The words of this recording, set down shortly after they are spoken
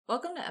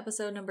Welcome to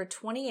episode number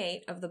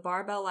 28 of the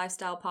Barbell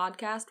Lifestyle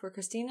Podcast, where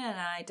Christina and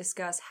I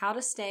discuss how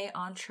to stay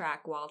on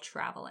track while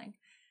traveling.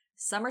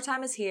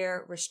 Summertime is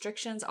here,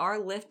 restrictions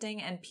are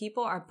lifting, and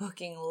people are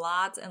booking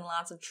lots and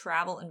lots of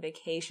travel and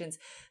vacations.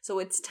 So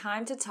it's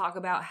time to talk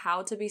about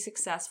how to be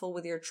successful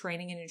with your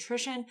training and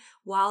nutrition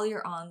while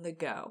you're on the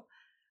go.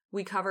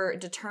 We cover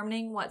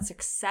determining what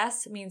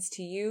success means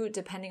to you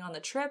depending on the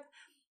trip,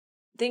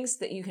 things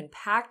that you can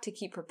pack to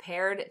keep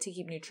prepared to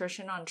keep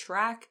nutrition on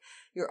track,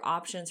 your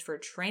options for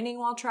training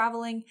while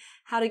traveling,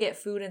 how to get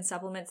food and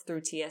supplements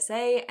through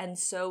TSA, and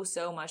so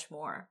much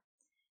more.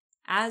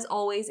 As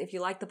always, if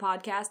you like the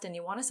podcast and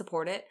you want to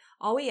support it,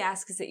 all we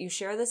ask is that you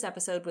share this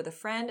episode with a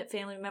friend,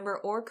 family member,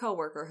 or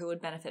coworker who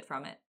would benefit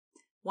from it.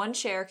 One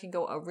share can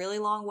go a really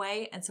long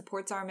way and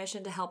supports our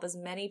mission to help as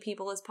many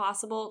people as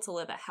possible to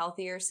live a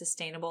healthier,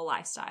 sustainable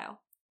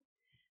lifestyle.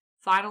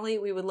 Finally,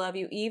 we would love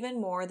you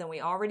even more than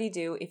we already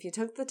do if you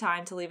took the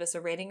time to leave us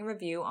a rating and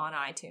review on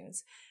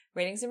iTunes.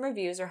 Ratings and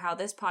reviews are how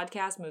this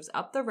podcast moves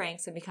up the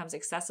ranks and becomes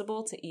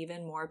accessible to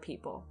even more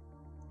people.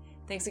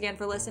 Thanks again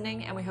for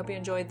listening, and we hope you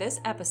enjoyed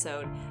this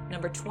episode,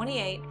 number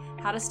 28,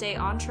 How to Stay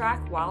on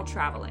Track While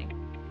Traveling.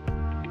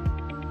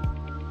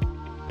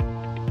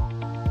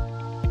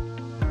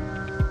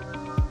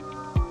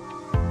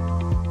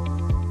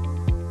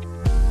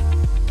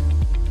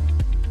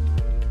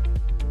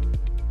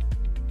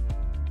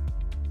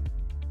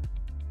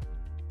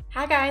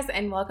 Hi guys,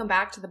 and welcome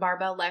back to the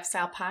Barbell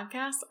Lifestyle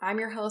Podcast. I'm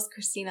your host,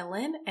 Christina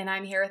Lynn, and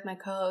I'm here with my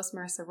co-host,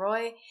 Marissa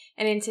Roy.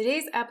 And in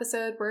today's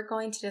episode, we're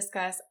going to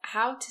discuss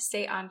how to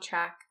stay on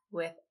track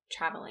with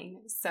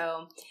traveling.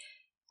 So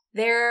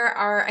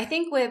I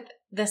think with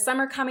the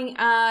summer coming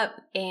up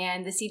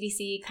and the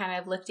CDC kind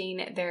of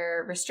lifting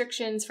their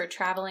restrictions for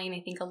traveling,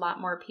 I think a lot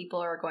more people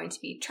are going to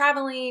be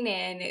traveling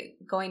and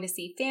going to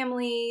see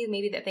family,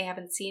 maybe that they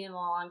haven't seen in a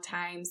long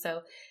time.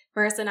 So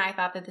Marissa and I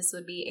thought that this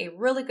would be a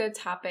really good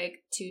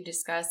topic to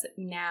discuss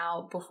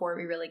now before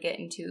we really get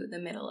into the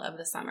middle of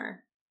the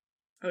summer.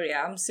 Oh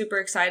yeah, I'm super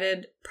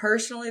excited.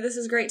 Personally, this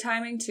is great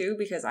timing too,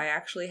 because I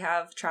actually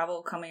have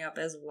travel coming up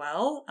as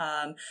well.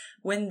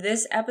 When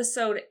this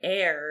episode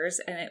airs,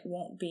 and it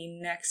won't be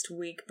next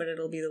week, but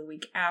it'll be the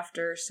week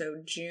after,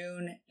 so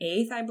June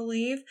 8th, I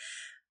believe.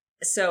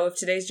 So if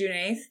today's June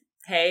 8th,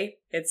 hey,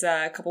 it's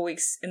a couple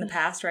weeks in the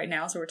past right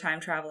now, so we're time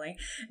traveling.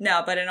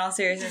 No, but in all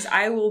seriousness,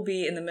 I will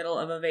be in the middle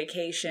of a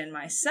vacation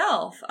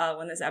myself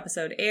when this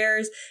episode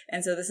airs.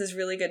 And so this is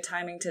really good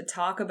timing to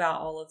talk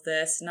about all of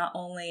this, not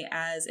only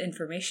as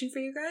information for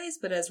you guys,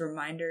 but as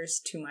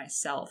reminders to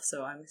myself.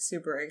 So I'm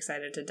super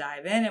excited to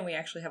dive in, and we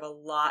actually have a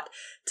lot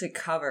to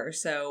cover.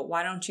 So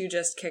why don't you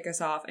just kick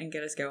us off and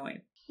get us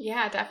going?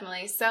 Yeah,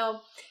 definitely. So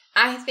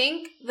I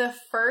think the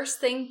first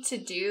thing to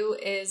do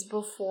is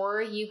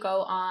before you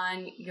go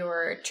on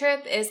your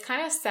trip is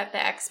kind of set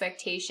the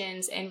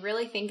expectations and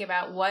really think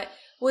about what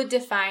would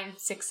define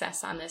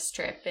success on this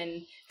trip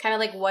and kind of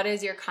like what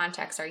is your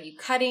context? Are you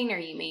cutting? Are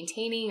you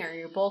maintaining? Are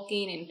you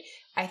bulking? And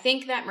I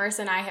think that Marissa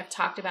and I have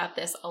talked about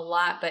this a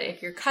lot, but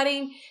if you're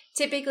cutting,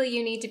 typically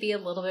you need to be a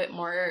little bit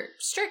more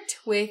strict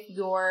with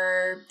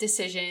your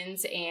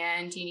decisions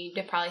and you need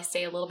to probably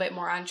stay a little bit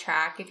more on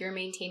track. If you're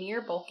maintaining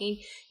or bulking,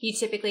 you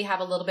typically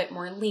have a little bit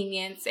more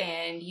lenience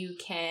and you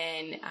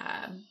can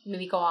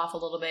maybe go off a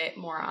little bit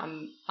more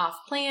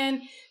off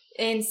plan.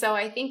 And so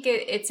I think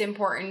it's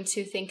important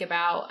to think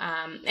about,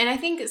 and I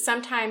think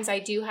sometimes I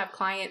do have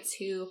clients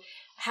who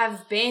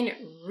have been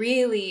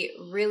really,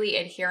 really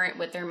adherent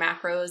with their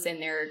macros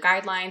and their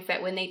guidelines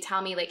that when they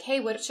tell me like, hey,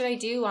 what should I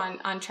do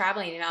on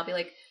traveling? And I'll be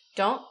like,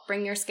 don't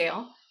bring your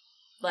scale.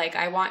 Like,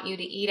 I want you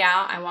to eat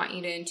out. I want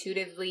you to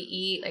intuitively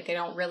eat. Like, I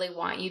don't really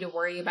want you to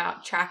worry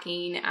about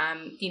tracking,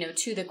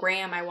 to the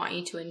gram. I want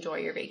you to enjoy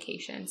your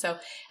vacation. So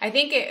I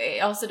think it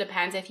also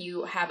depends if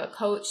you have a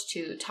coach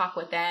to talk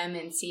with them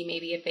and see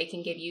maybe if they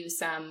can give you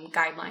some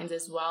guidelines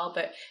as well.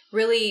 But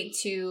really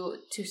to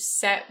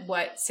set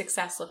what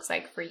success looks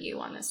like for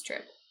you on this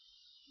trip.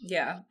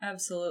 Yeah,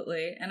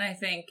 absolutely. And I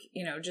think,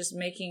 just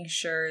making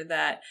sure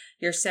that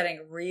you're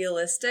setting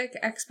realistic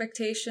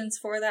expectations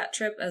for that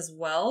trip as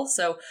well.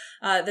 So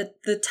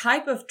the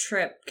type of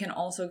trip can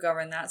also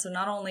govern that. So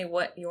not only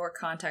what your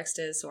context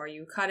is, so are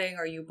you cutting,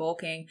 are you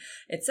bulking,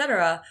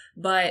 etc.,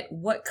 but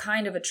what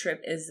kind of a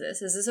trip is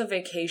this? Is this a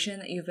vacation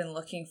that you've been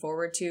looking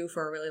forward to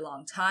for a really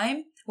long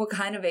time? What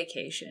kind of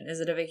vacation? Is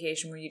it a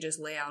vacation where you just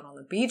lay out on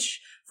the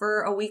beach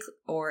for a week?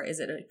 Or is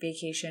it a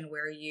vacation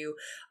where you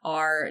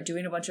are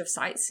doing a bunch of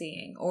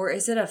sightseeing? Or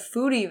is it a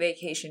foodie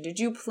vacation? Did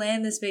you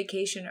plan this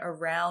vacation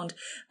around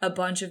a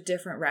bunch of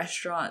different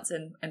restaurants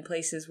and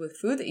places with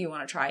food that you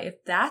want to try?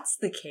 If that's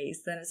the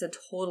case, then it's a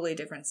totally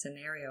different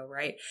scenario,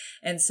 right?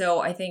 And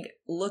so I think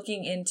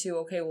looking into,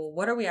 okay, well,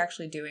 what are we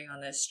actually doing on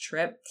this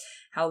trip?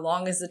 How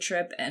long is the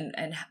trip?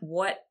 And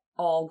what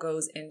all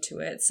goes into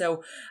it.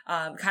 So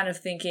kind of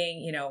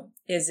thinking,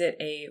 is it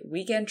a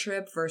weekend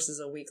trip versus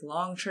a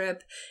week-long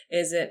trip?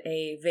 Is it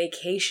a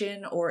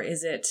vacation or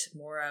is it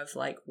more of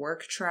like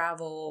work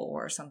travel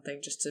or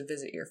something just to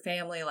visit your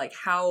family? Like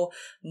how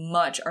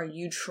much are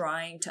you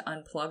trying to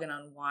unplug and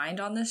unwind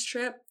on this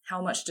trip?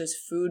 How much does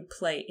food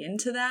play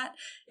into that?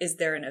 Is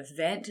there an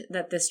event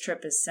that this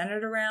trip is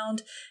centered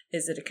around?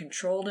 Is it a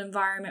controlled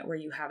environment where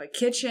you have a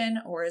kitchen,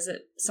 or is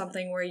it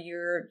something where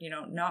you're,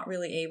 not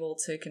really able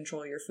to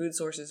control your food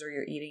sources or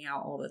you're eating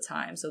out all the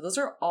time? So those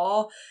are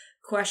all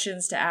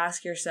questions to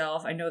ask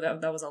yourself. I know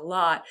that was a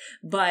lot,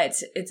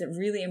 but it's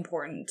really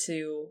important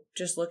to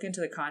just look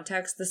into the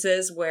context. This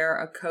is where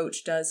a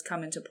coach does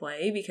come into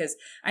play, because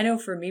I know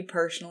for me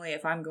personally,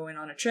 if I'm going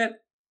on a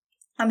trip,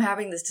 I'm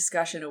having this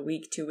discussion a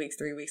week, 2 weeks,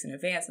 3 weeks in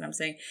advance, and I'm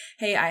saying,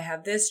 hey, I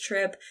have this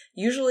trip.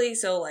 Usually,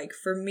 so like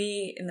for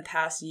me in the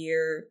past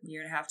year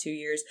and a half, 2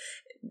 years,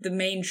 the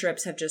main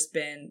trips have just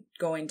been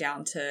going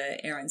down to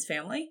Aaron's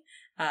family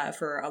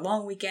for a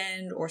long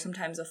weekend or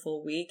sometimes a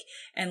full week.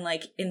 And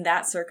like in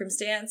that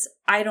circumstance,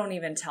 I don't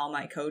even tell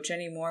my coach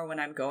anymore when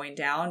I'm going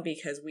down,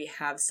 because we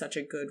have such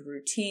a good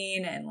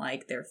routine, and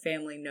like their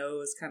family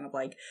knows kind of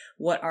like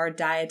what our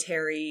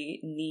dietary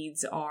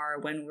needs are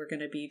when we're going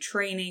to be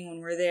training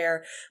when we're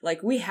there.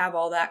 Like we have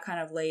all that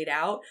kind of laid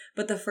out.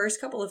 But the first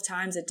couple of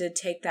times it did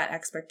take that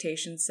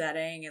expectation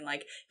setting and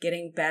like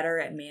getting better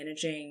at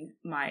managing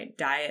my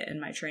diet and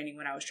my training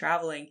when I was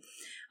traveling.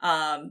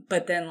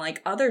 But then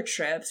like other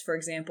trips, for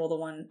example, the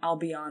one I'll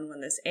be on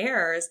when this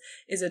airs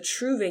is a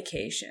true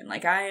vacation.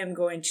 Like I am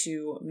going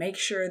to make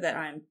sure that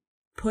I'm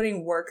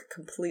putting work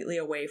completely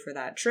away for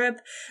that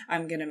trip.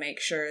 I'm going to make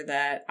sure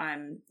that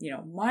I'm,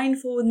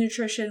 mindful with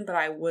nutrition, but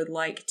I would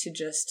like to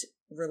just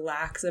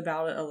relax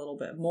about it a little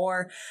bit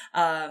more.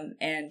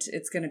 And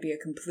it's going to be a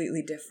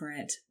completely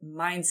different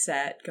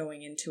mindset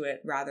going into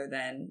it rather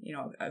than,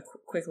 a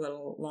quick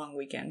little long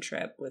weekend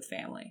trip with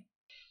family.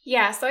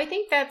 Yeah, so I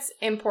think that's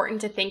important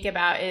to think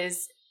about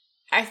is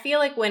I feel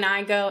like when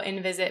I go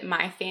and visit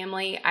my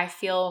family, I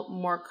feel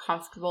more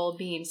comfortable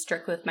being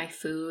strict with my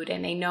food,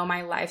 and they know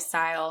my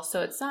lifestyle.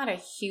 So it's not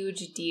a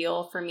huge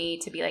deal for me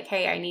to be like,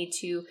 hey, I need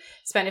to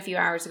spend a few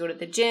hours to go to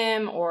the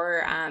gym,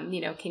 or,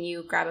 can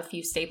you grab a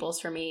few staples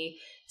for me?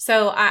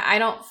 So I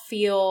don't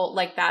feel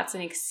like that's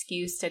an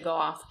excuse to go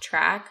off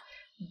track.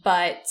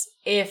 But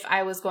if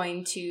I was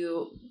going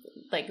to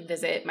like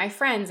visit my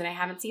friends and I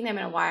haven't seen them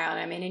in a while and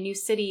I'm in a new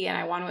city and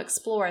I want to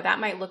explore, that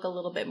might look a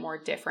little bit more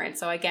different.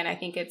 So again, I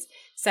think it's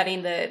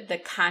setting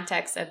the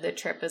context of the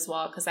trip as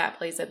well, because that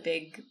plays a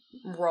big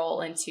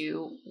role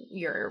into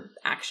your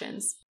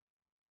actions.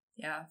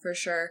 Yeah, for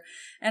sure.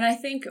 And I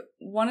think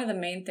one of the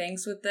main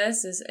things with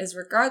this is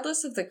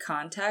regardless of the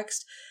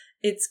context,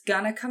 it's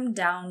gonna come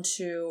down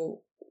to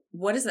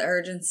what is the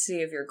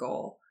urgency of your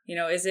goal?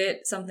 Is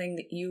it something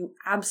that you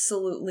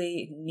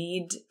absolutely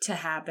need to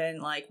happen,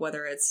 like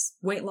whether it's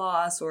weight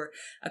loss or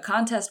a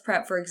contest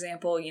prep, for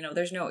example?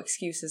 There's no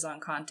excuses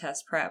on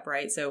contest prep,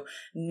 right? So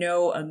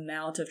no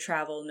amount of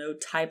travel, no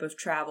type of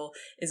travel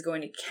is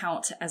going to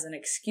count as an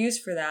excuse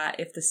for that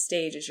if the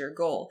stage is your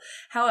goal.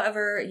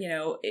 However,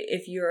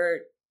 if you're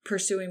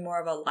pursuing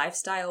more of a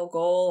lifestyle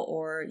goal,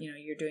 or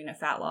you're doing a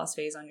fat loss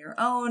phase on your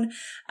own,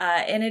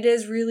 and it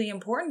is really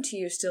important to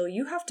you still,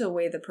 you have to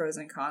weigh the pros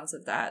and cons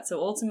of that. So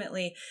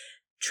ultimately,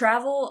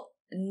 travel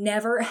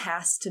never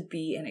has to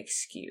be an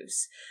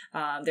excuse.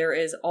 There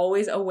is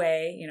always a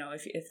way,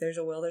 if there's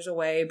a will, there's a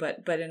way,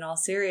 but in all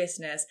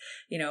seriousness,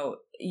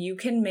 you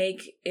can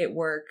make it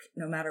work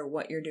no matter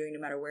what you're doing,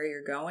 no matter where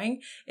you're going.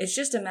 It's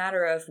just a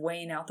matter of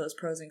weighing out those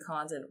pros and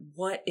cons and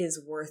what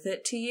is worth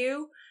it to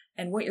you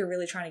and what you're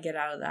really trying to get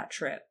out of that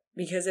trip.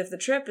 Because if the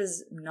trip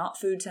is not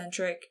food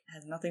centric,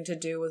 has nothing to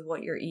do with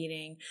what you're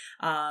eating,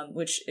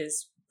 which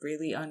is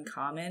really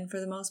uncommon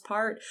for the most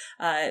part,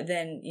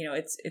 then,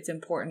 it's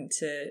important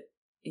to,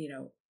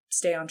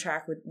 stay on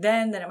track with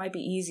then it might be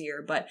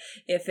easier. But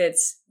if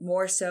it's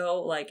more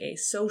so like a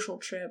social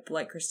trip,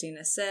 like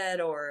Christina said,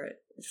 or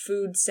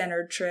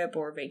food-centered trip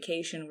or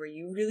vacation where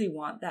you really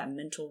want that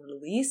mental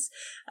release,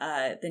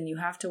 then you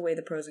have to weigh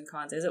the pros and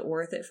cons. Is it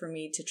worth it for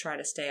me to try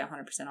to stay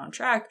 100% on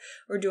track,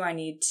 or do I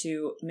need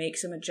to make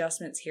some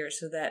adjustments here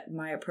so that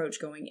my approach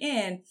going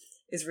in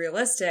is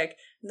realistic?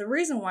 The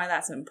reason why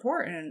that's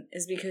important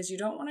is because you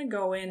don't want to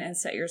go in and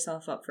set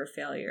yourself up for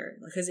failure.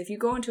 Because if you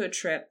go into a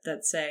trip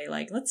that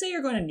let's say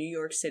you're going to New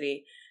York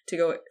City to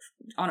go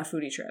on a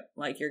foodie trip,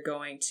 like you're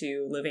going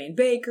to Levain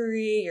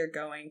Bakery, you're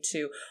going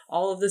to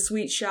all of the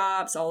sweet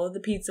shops, all of the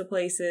pizza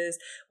places,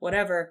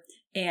 whatever,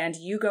 and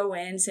you go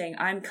in saying,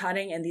 I'm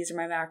cutting and these are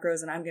my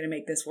macros and I'm going to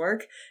make this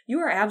work, you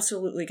are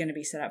absolutely going to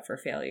be set up for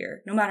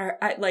failure. No matter,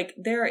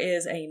 there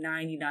is a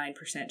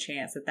 99%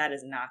 chance that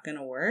is not going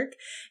to work.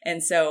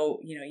 And so,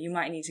 you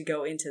might need to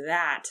go into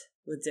that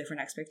with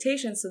different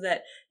expectations so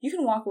that you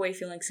can walk away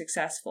feeling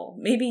successful.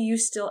 Maybe you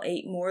still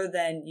ate more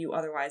than you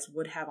otherwise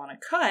would have on a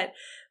cut,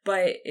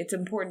 but it's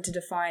important to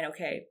define,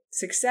 okay,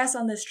 success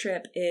on this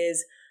trip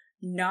is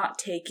not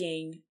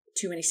taking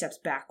too many steps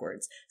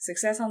backwards.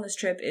 Success on this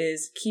trip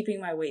is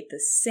keeping my weight the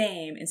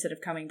same instead of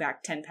coming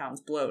back 10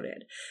 pounds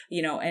bloated,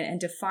 and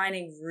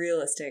defining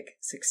realistic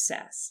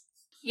success.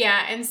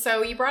 Yeah. And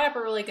so you brought up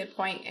a really good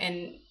point,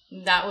 and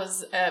that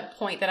was a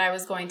point that I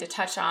was going to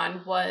touch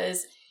on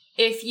was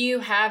if you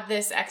have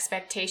this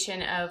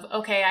expectation of,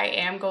 okay, I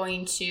am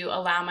going to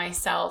allow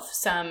myself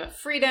some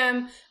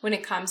freedom when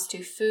it comes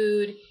to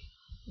food,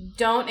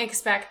 don't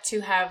expect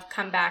to have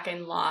come back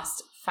and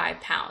lost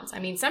 5 pounds. I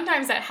mean,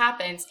 sometimes that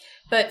happens,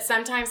 but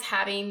sometimes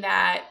having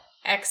that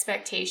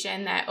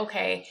expectation that,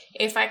 okay,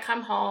 if I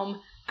come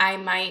home, I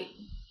might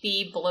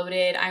be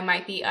bloated, I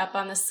might be up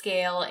on the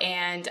scale,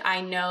 and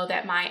I know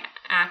that my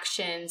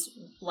actions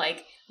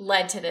like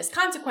led to this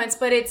consequence,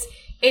 but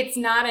it's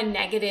not a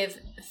negative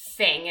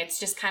thing. It's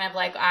just kind of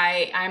like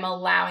I'm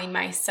allowing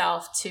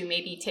myself to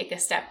maybe take a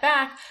step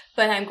back,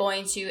 but I'm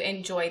going to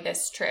enjoy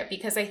this trip.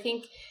 Because I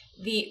think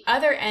the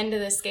other end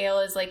of the scale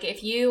is like,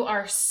 if you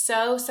are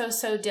so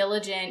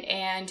diligent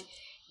and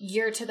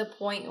you're to the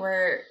point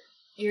where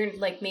you're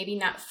like maybe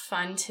not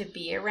fun to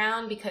be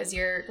around because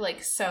you're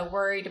like so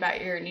worried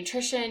about your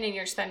nutrition and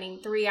you're spending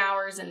 3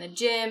 hours in the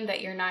gym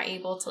that you're not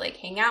able to like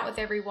hang out with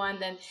everyone,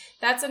 then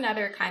that's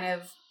another kind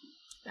of,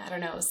 I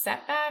don't know,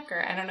 setback,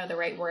 or I don't know the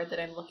right word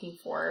that I'm looking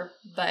for,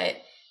 but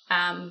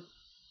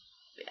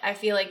I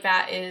feel like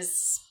that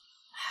is,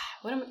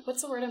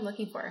 what's the word I'm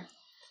looking for?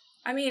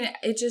 I mean,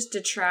 it just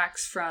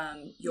detracts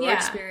from your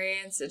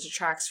experience. It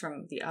detracts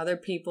from the other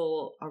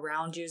people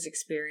around you's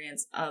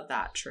experience of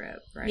that trip,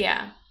 right?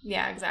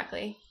 Yeah,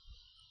 exactly.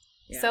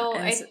 Yeah. So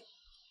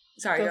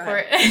sorry, go for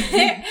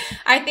ahead. it.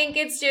 I think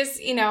it's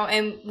just,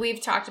 and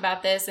we've talked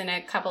about this in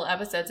a couple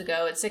episodes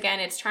ago.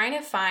 It's trying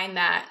to find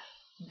that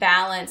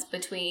balance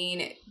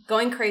between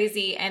going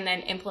crazy and then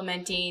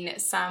implementing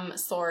some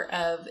sort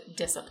of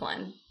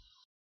discipline.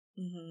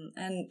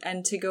 Mm-hmm.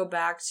 And to go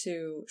back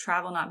to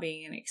travel not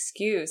being an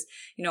excuse,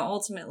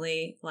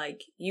 ultimately,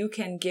 like, you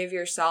can give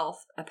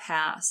yourself a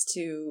pass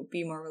to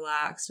be more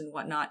relaxed and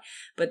whatnot,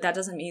 but that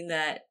doesn't mean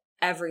that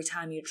every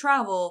time you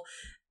travel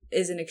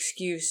is an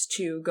excuse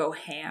to go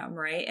ham,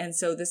 right? And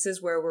so this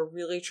is where we're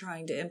really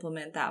trying to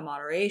implement that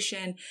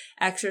moderation,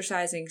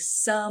 exercising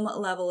some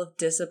level of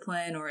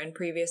discipline, or in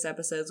previous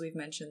episodes, we've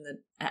mentioned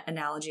the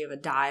analogy of a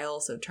dial.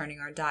 So turning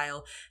our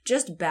dial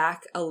just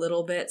back a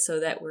little bit so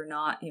that we're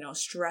not,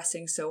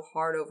 stressing so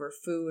hard over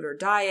food or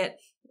diet.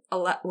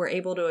 We're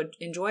able to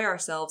enjoy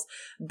ourselves,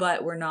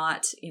 but we're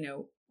not,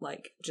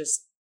 like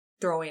just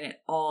throwing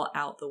it all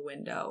out the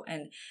window.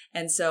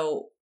 And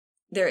so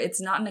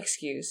it's not an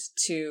excuse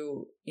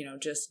to,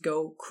 just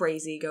go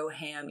crazy, go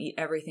ham, eat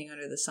everything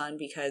under the sun,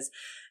 because,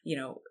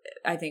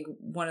 I think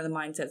one of the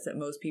mindsets that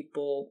most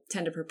people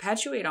tend to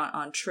perpetuate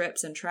on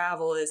trips and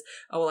travel is,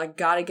 oh, well, I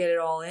got to get it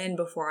all in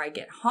before I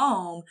get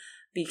home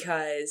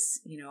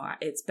because,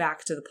 it's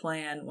back to the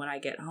plan when I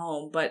get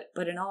home. But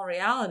in all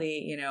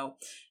reality,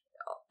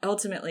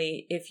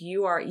 ultimately, if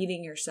you are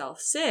eating yourself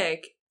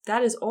sick,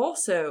 that is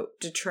also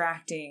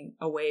detracting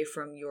away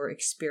from your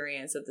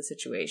experience of the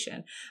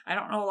situation. I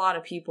don't know a lot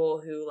of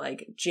people who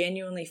like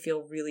genuinely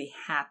feel really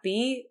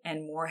happy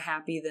and more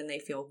happy than they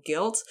feel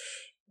guilt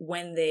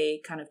when they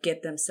kind of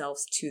get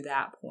themselves to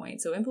that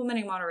point. So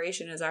implementing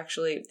moderation is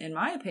actually, in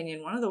my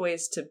opinion, one of the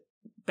ways to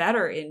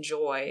better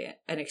enjoy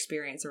an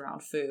experience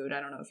around food.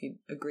 I don't know if you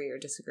agree or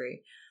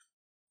disagree.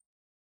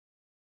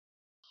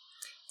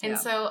 And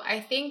so I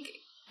think,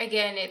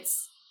 again,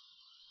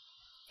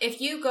 if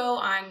you go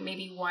on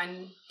maybe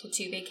 1 to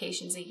 2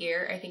 vacations a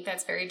year, I think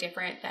that's very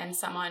different than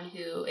someone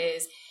who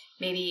is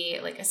maybe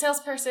like a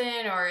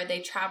salesperson, or they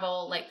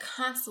travel like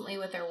constantly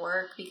with their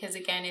work. Because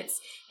again,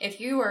 if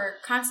you are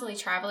constantly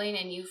traveling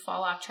and you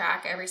fall off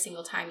track every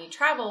single time you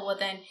travel, well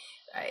then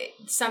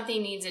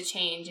something needs a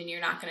change and you're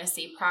not going to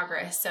see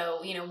progress.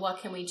 So, what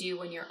can we do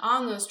when you're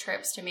on those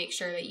trips to make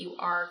sure that you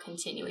are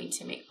continuing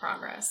to make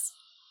progress?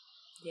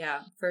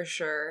 Yeah, for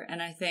sure.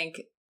 And I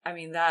think,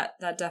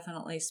 that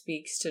definitely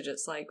speaks to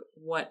just like,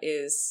 what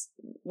is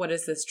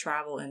this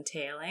travel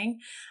entailing?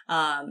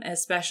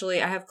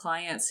 Especially I have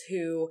clients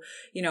who,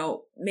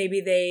 maybe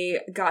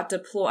they got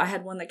deployed. I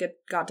had one that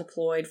got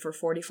deployed for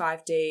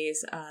 45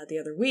 days, the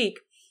other week.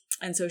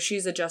 And so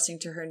she's adjusting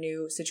to her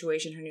new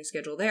situation, her new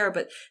schedule there.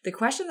 But the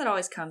question that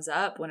always comes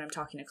up when I'm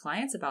talking to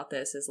clients about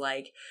this is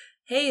like,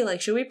 hey,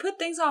 like, should we put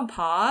things on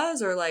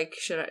pause, or like,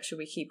 should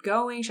we keep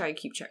going? Should I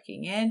keep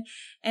checking in?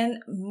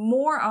 And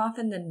more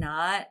often than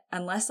not,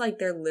 unless like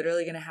they're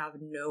literally going to have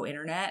no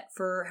internet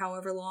for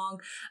however long,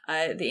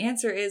 the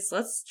answer is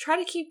let's try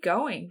to keep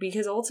going,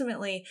 because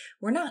ultimately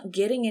we're not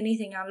getting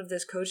anything out of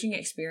this coaching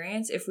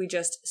experience if we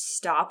just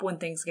stop when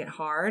things get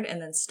hard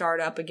and then start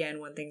up again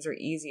when things are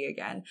easy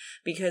again,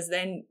 because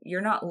then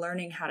you're not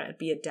learning how to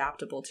be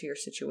adaptable to your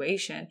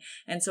situation.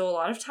 And so a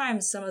lot of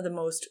times, some of the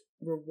most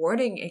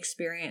rewarding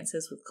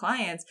experiences with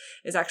clients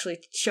is actually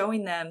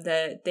showing them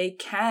that they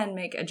can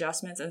make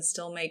adjustments and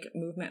still make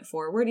movement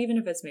forward, even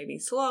if it's maybe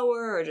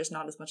slower or just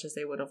not as much as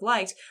they would have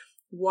liked,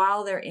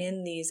 while they're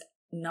in these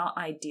not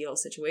ideal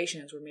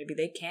situations where maybe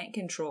they can't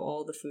control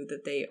all the food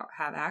that they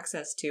have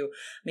access to.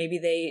 Maybe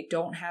they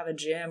don't have a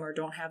gym or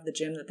don't have the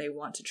gym that they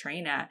want to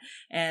train at.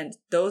 And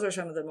those are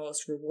some of the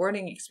most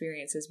rewarding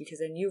experiences, because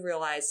then you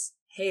realize,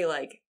 hey,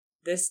 like,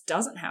 this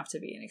doesn't have to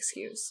be an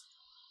excuse.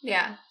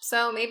 Yeah.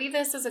 So maybe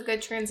this is a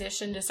good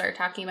transition to start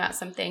talking about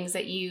some things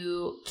that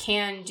you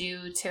can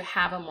do to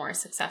have a more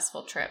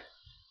successful trip.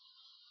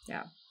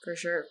 Yeah, for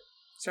sure.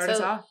 Start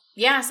us off.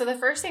 Yeah, so the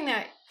first thing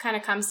that kind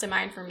of comes to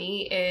mind for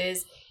me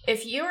is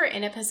if you are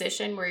in a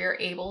position where you're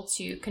able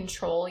to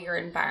control your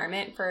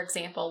environment, for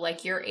example,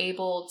 like you're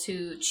able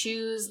to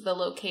choose the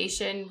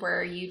location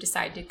where you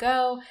decide to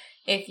go.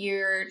 If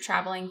you're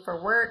traveling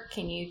for work,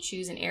 can you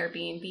choose an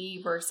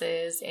Airbnb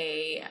versus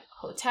a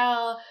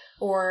hotel?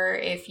 Or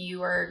if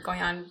you are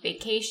going on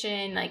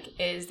vacation, like,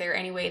 is there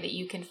any way that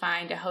you can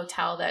find a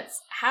hotel that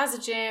has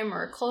a gym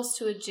or close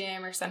to a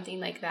gym or something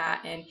like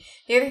that? And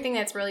the other thing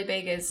that's really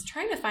big is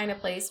trying to find a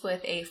place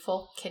with a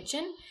full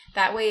kitchen.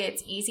 That way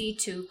it's easy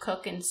to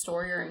cook and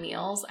store your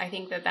meals. I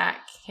think that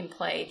can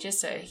play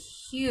just a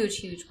huge,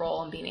 huge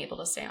role in being able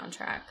to stay on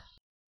track.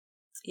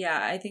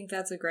 Yeah, I think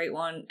that's a great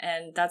one.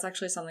 And that's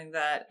actually something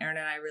that Erin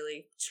and I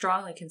really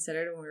strongly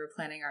considered when we were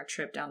planning our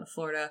trip down to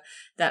Florida,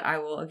 that I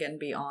will again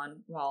be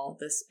on while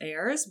this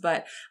airs.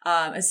 But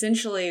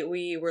essentially,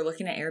 we were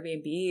looking at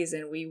Airbnbs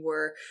and we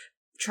were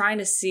trying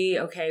to see,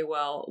 okay,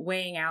 well,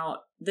 weighing out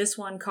this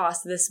one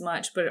costs this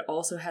much, but it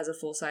also has a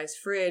full-size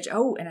fridge.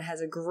 Oh, and it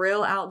has a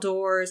grill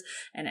outdoors,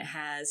 and it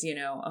has,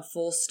 a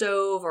full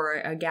stove or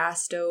a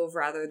gas stove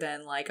rather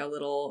than like a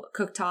little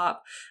cooktop,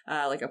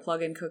 like a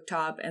plug-in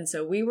cooktop. And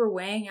so we were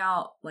weighing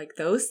out like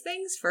those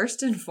things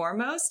first and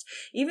foremost,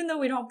 even though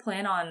we don't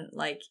plan on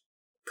like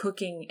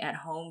cooking at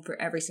home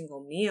for every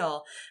single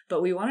meal,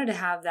 but we wanted to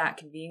have that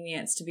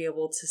convenience to be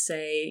able to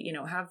say,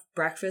 have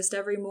breakfast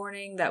every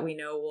morning that we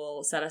know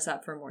will set us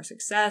up for more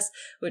success,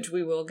 which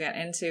we will get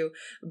into.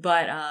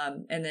 But,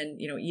 and then,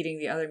 eating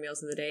the other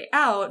meals of the day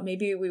out,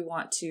 maybe we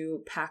want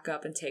to pack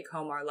up and take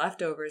home our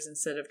leftovers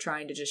instead of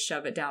trying to just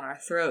shove it down our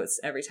throats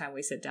every time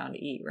we sit down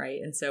to eat, right?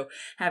 And so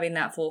having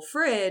that full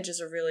fridge is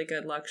a really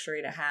good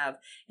luxury to have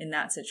in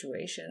that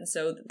situation.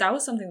 So that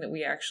was something that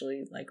we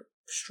actually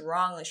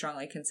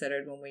strongly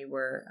considered when we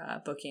were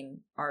booking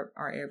our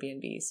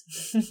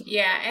Airbnbs.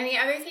 Yeah, and the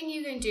other thing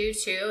you can do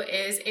too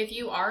is if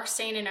you are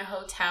staying in a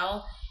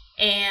hotel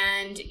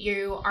and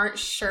you aren't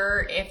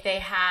sure if they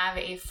have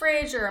a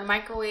fridge or a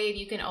microwave,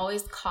 you can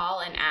always call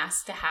and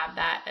ask to have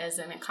that as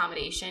an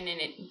accommodation,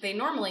 and they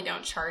normally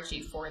don't charge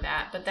you for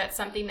that, but that's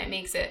something that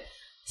makes it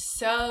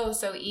so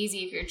easy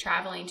if you're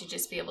traveling to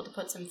just be able to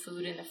put some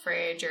food in the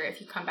fridge, or if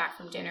you come back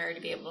from dinner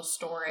to be able to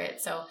store it.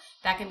 So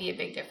that can be a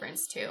big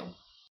difference too.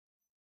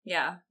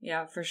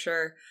 Yeah, for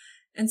sure.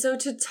 And so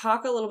to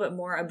talk a little bit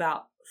more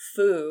about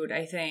food,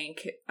 I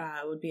think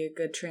would be a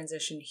good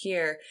transition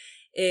here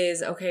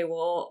is, okay,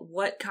 well,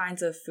 what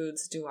kinds of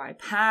foods do I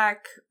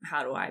pack?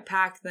 How do I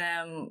pack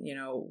them?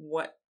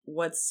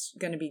 What's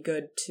going to be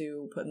good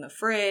to put in the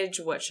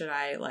fridge? What should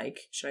I like?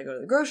 Should I go to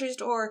the grocery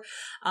store?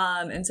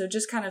 And so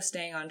just kind of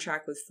staying on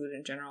track with food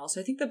in general. So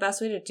I think the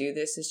best way to do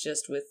this is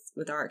just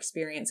with our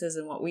experiences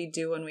and what we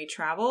do when we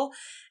travel.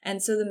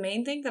 And so the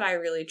main thing that I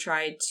really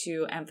tried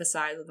to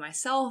emphasize with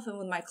myself and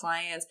with my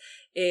clients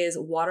is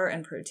water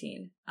and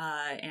protein.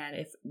 And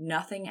if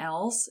nothing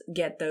else,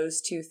 get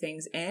those two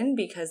things in,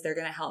 because they're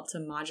going to help to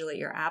modulate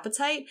your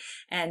appetite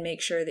and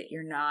make sure that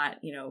you're not,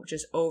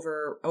 just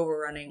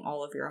overrunning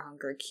all of your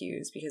hunger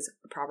cues, because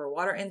proper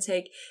water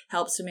intake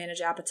helps to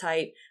manage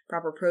appetite.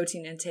 Proper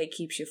protein intake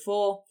keeps you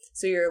full,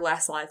 so you're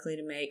less likely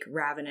to make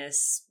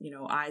ravenous,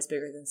 eyes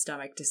bigger than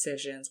stomach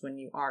decisions when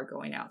you are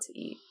going out to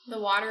eat. The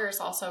water is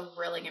also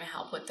really going to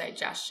help with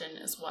digestion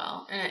as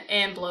well,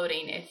 and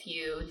bloating if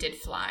you did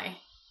fly.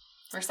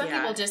 Or some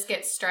people just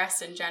get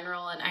stressed in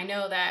general. And I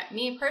know that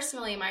me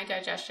personally, my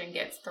digestion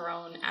gets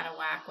thrown out of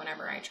whack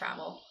whenever I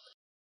travel.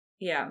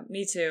 Yeah,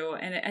 me too.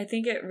 And I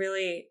think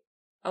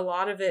a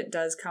lot of it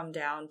does come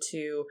down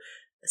to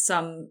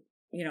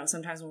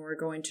sometimes when we're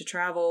going to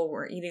travel,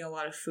 we're eating a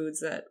lot of foods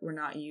that we're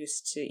not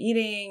used to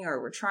eating,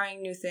 or we're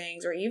trying new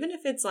things, or even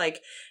if it's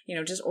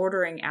just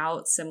ordering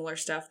out similar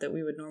stuff that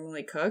we would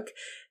normally cook,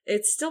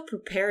 it's still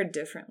prepared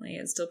differently.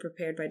 It's still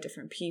prepared by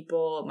different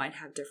people. It might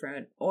have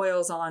different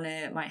oils on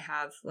it. It might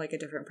have a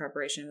different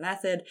preparation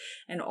method.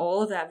 And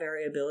all of that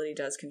variability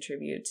does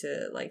contribute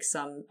to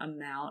some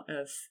amount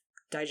of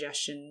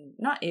digestion,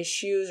 not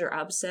issues or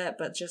upset,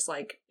 but just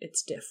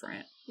it's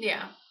different.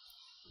 Yeah.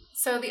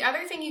 So the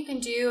other thing you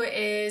can do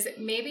is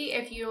maybe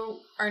if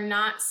you are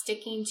not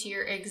sticking to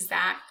your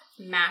exact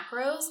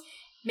macros,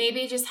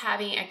 maybe just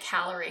having a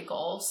calorie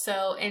goal.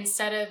 So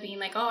instead of being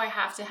like, oh, I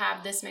have to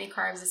have this many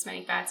carbs, this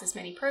many fats, this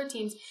many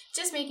proteins,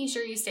 just making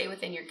sure you stay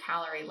within your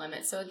calorie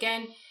limit. So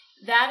again,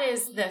 that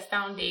is the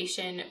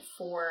foundation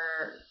for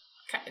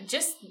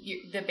just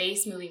the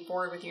base moving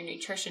forward with your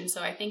nutrition.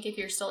 So I think if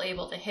you're still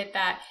able to hit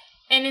that,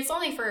 and it's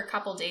only for a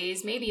couple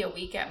days, maybe a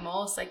week at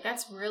most,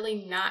 that's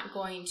really not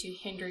going to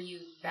hinder you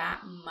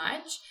that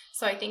much.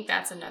 So I think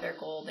that's another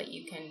goal that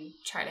you can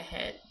try to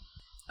hit.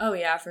 Oh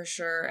yeah, for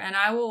sure. And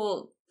I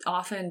will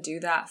often do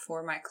that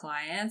for my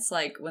clients,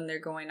 like when they're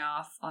going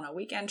off on a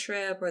weekend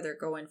trip or they're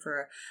going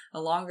for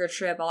a longer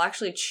trip. I'll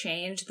actually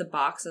change the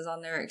boxes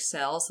on their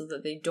Excel so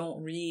that they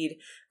don't read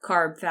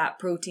carb, fat,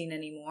 protein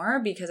anymore,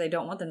 because I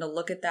don't want them to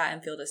look at that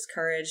and feel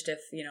discouraged if,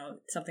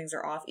 some things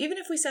are off. Even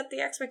if we set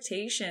the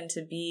expectation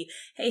to be,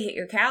 hey, hit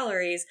your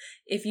calories,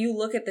 if you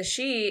look at the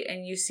sheet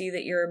and you see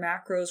that your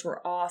macros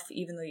were off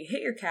even though you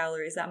hit your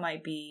calories, that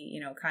might be,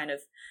 kind of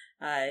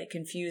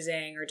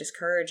confusing or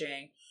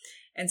discouraging.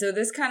 And so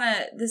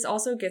this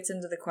also gets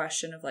into the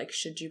question of like,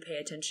 should you pay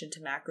attention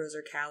to macros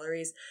or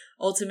calories?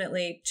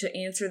 Ultimately, to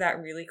answer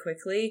that really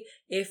quickly,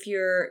 if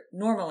you're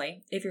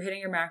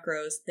hitting your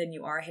macros, then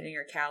you are hitting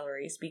your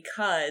calories,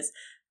 because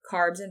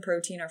carbs and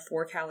protein are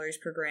 4 calories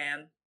per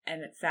gram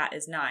and fat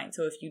is 9.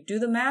 So if you do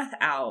the math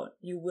out,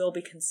 you will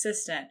be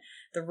consistent.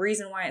 The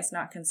reason why it's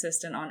not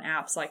consistent on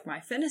apps like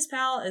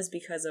MyFitnessPal is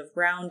because of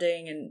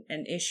rounding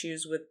and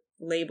issues with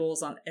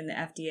labels and the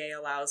FDA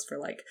allows for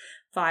like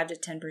 5 to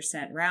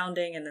 10%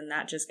 rounding, and then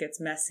that just gets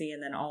messy,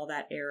 and then all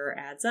that error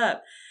adds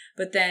up.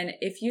 But then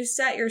if you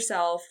set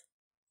yourself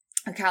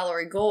a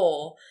calorie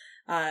goal,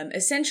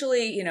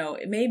 essentially,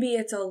 maybe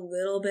it's a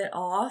little bit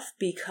off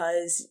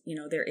because,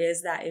 there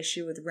is that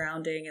issue with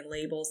rounding and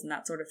labels and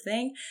that sort of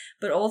thing.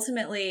 But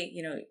ultimately,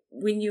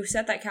 when you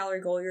set that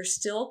calorie goal, you're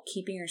still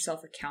keeping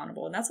yourself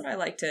accountable. And that's what I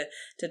like to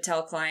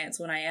tell clients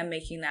when I am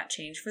making that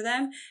change for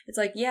them. It's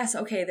like, yes,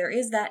 okay, there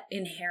is that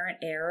inherent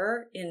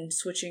error in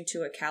switching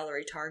to a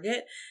calorie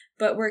target,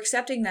 but we're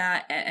accepting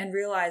that and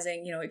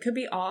realizing, it could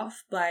be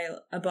off by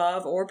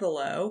above or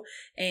below.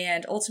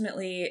 And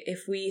ultimately,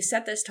 if we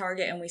set this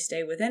target and we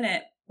stay within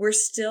it, we're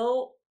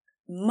still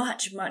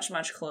much, much,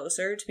 much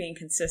closer to being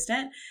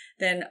consistent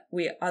than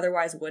we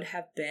otherwise would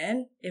have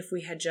been if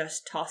we had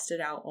just tossed it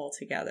out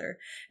altogether.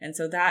 And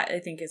so that, I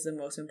think, is the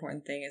most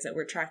important thing, is that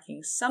we're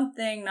tracking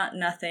something, not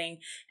nothing,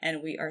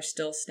 and we are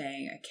still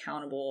staying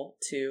accountable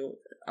to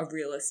a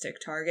realistic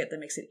target that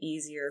makes it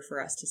easier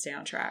for us to stay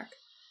on track.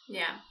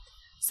 Yeah.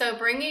 So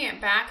bringing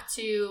it back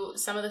to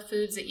some of the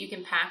foods that you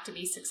can pack to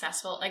be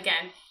successful,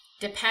 again,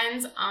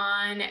 depends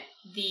on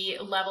the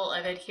level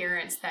of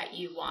adherence that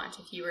you want.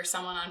 If you are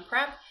someone on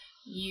prep,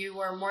 you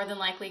are more than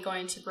likely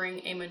going to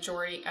bring a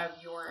majority of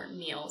your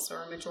meals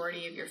or a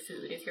majority of your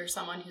food. If you're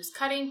someone who's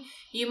cutting,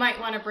 you might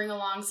want to bring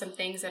along some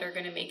things that are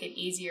going to make it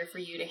easier for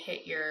you to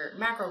hit your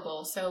macro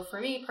goals. So for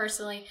me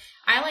personally,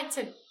 I like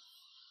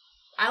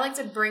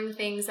to bring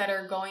things that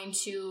are going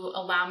to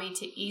allow me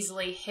to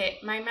easily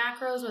hit my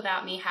macros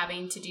without me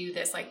having to do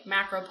this like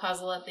macro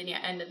puzzle at the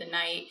end of the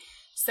night.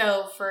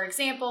 So for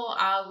example,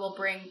 I will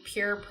bring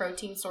pure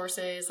protein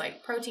sources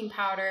like protein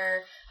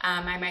powder.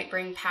 I might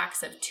bring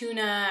packs of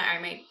tuna. I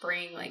might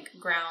bring like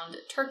ground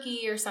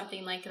turkey or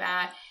something like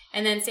that.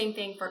 And then same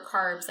thing for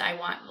carbs. I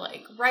want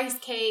like rice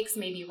cakes,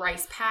 maybe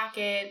rice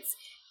packets,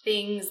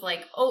 things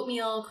like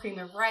oatmeal, cream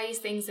of rice,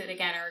 things that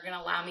again are going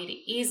to allow me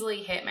to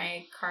easily hit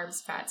my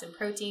carbs, fats, and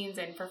proteins.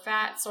 And for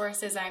fat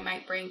sources, I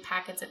might bring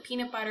packets of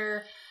peanut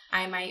butter.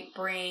 I might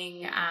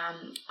bring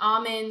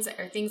almonds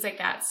or things like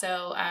that.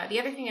 So the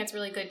other thing that's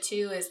really good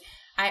too is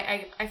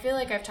I feel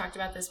like I've talked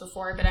about this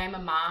before, but I'm a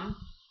mom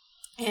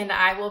and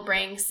I will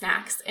bring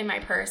snacks in my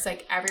purse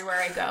like everywhere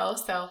I go.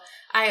 So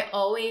I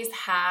always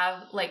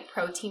have like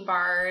protein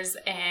bars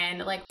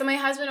and like, so my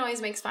husband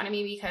always makes fun of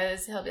me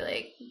because he'll be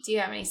like, do you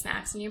have any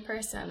snacks in your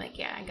purse? And I'm like,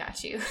 yeah, I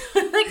got you.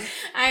 Like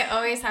I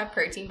always have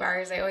protein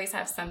bars. I always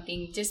have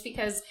something just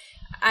because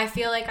I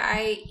feel like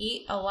I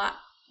eat a lot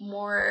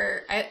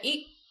more. I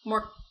eat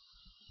more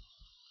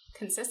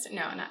consistent.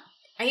 No, not.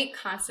 I eat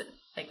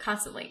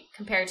constantly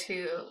compared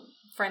to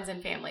friends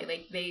and family.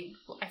 Like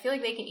I feel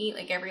like they can eat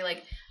like every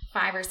like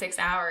 5 or 6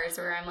 hours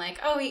where I'm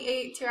like, oh, we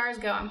ate 2 hours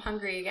ago. I'm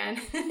hungry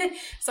again.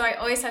 So I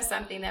always have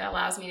something that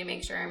allows me to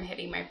make sure I'm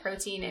hitting my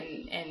protein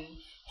and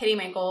hitting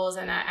my goals.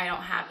 And I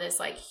don't have this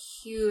like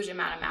huge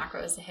amount of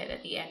macros to hit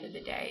at the end of the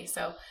day.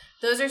 So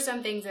those are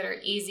some things that are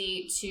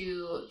easy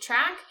to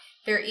track.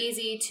 They're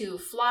easy to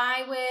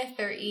fly with.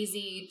 They're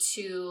easy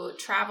to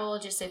travel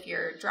just if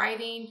you're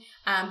driving.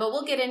 But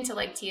we'll get into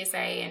like TSA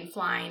and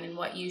flying and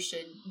what you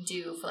should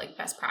do for like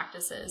best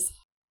practices.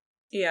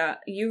 Yeah,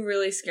 you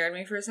really scared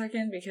me for a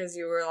second because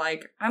you were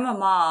like, I'm a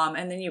mom,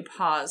 and then you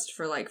paused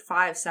for like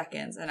 5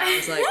 seconds, and I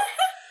was like,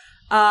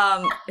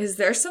 is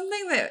there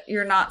something that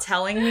you're not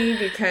telling me?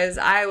 Because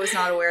I was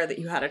not aware that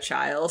you had a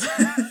child.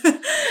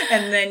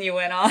 And then you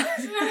went on.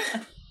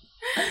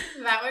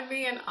 That would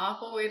be an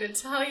awful way to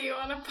tell you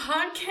on a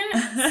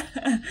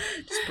podcast.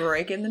 Just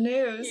breaking the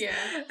news.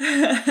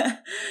 Yeah.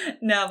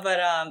 No, but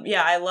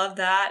yeah, I love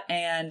that.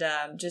 And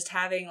just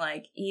having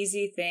like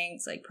easy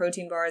things like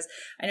protein bars.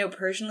 I know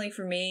personally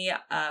for me,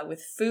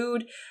 with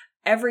food,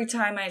 every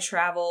time I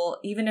travel,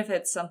 even if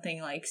it's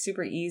something like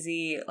super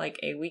easy, like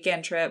a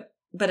weekend trip,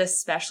 but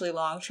especially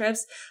long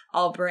trips,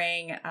 I'll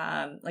bring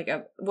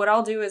what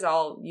I'll do is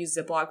I'll use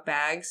Ziploc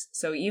bags.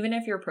 So even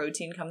if your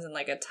protein comes in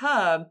like a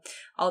tub,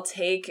 I'll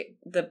take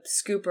the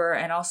scooper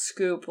and I'll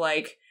scoop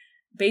like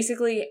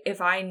basically if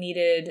I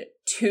needed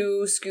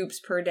 2 scoops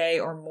per day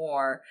or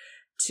more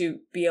to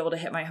be able to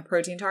hit my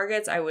protein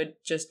targets, I would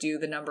just do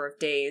the number of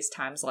days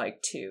times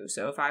like 2.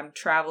 So if I'm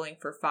traveling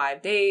for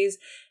 5 days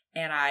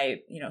and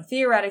I,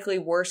 theoretically,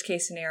 worst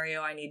case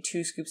scenario, I need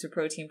 2 scoops of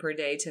protein per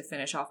day to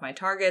finish off my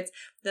targets,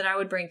 then I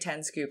would bring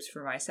 10 scoops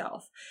for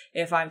myself.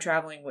 If I'm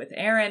traveling with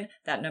Aaron,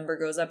 that number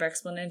goes up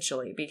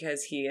exponentially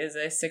because he is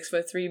a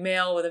 6'3"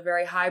 male with a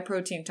very high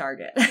protein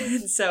target.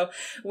 So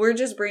we're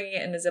just bringing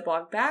it in a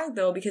Ziploc bag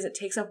though, because it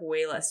takes up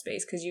way less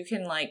space because you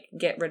can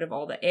get rid of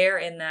all the air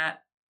in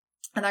that.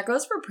 And that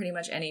goes for pretty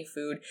much any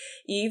food,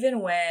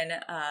 even when,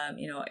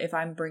 if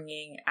I'm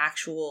bringing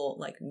actual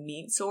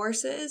meat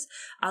sources,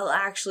 I'll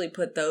actually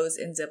put those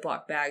in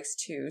Ziploc bags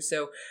too.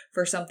 So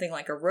for something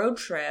like a road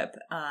trip,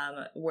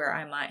 where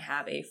I might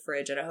have a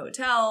fridge at a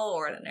hotel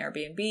or at an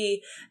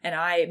Airbnb, and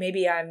I'm,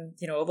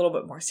 a little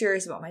bit more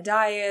serious about my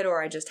diet,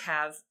 or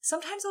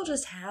sometimes I'll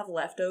just have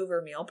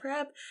leftover meal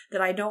prep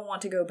that I don't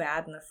want to go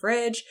bad in the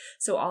fridge.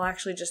 So I'll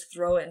actually just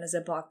throw it in a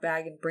Ziploc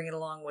bag and bring it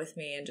along with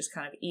me and just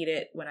kind of eat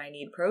it when I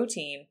need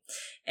protein.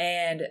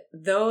 And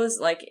those,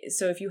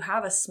 so if you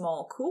have a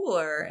small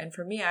cooler, and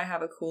for me, I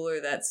have a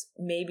cooler that's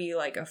maybe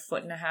 1.5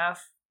 foot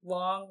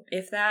long,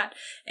 if that,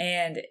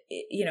 and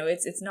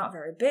it's not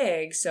very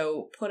big,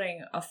 so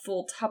putting a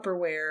full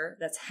Tupperware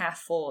that's half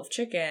full of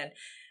chicken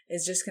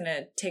is just going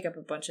to take up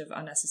a bunch of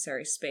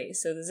unnecessary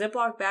space. So the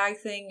Ziploc bag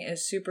thing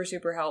is super,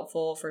 super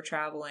helpful for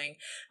traveling.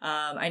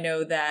 I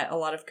know that a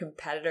lot of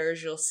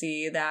competitors, you'll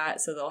see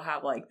that. So they'll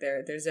have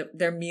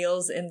their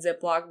meals in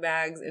Ziploc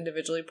bags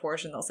individually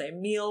portioned. They'll say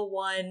meal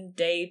 1,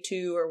 day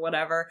 2, or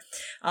whatever,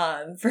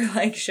 for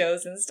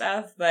shows and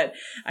stuff. But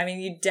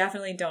you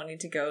definitely don't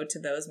need to go to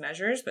those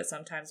measures. But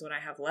sometimes when I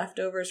have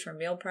leftovers from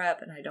meal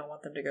prep and I don't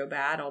want them to go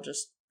bad, I'll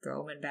just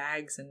throw them in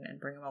bags and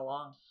bring them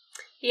along.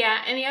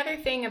 Yeah, and the other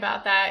thing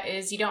about that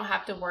is you don't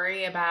have to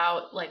worry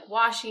about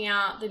washing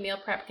out the meal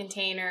prep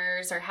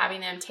containers or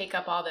having them take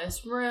up all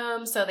this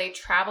room. So they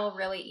travel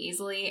really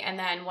easily. And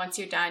then once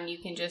you're done, you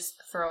can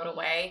just throw it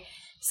away.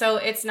 So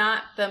it's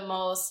not the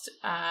most,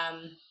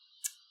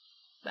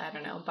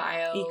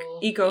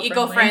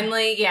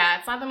 eco-friendly. Yeah,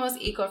 it's not the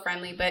most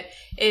eco-friendly, but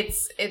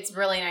it's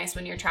really nice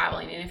when you're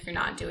traveling and if you're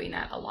not doing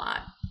that a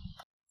lot.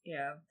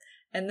 Yeah.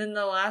 And then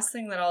the last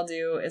thing that I'll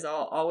do is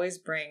I'll always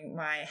bring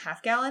my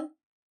half gallon.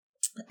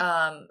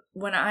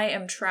 When I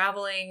am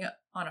traveling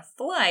on a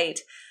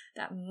flight,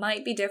 that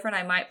might be different.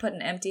 I might put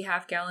an empty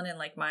half gallon in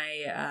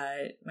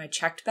my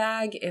checked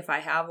bag if I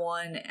have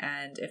one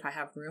and if I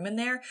have room in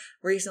there.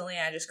 Recently,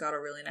 I just got a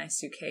really nice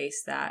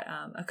suitcase that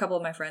a couple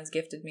of my friends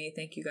gifted me.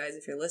 Thank you guys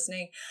if you're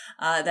listening.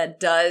 That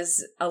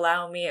does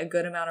allow me a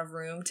good amount of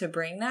room to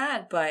bring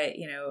that. But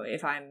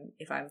if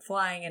I'm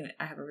flying and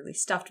I have a really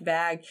stuffed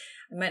bag,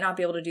 I might not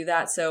be able to do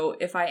that. So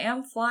if I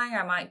am flying,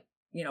 I might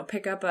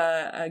pick up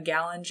a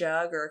gallon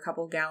jug or a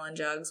couple gallon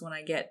jugs when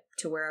I get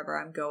to wherever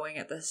I'm going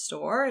at the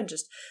store and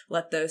just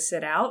let those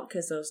sit out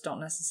because those don't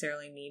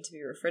necessarily need to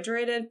be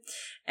refrigerated.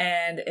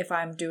 And if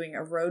I'm doing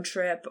a road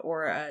trip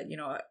or a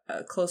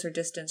closer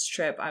distance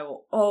trip, I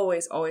will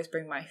always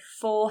bring my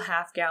full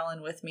half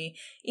gallon with me.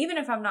 Even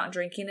if I'm not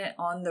drinking it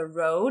on the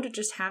road,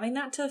 just having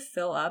that to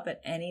fill up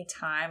at any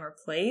time or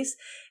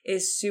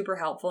is super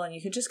helpful. And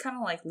you could just kind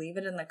of leave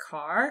it in the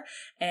car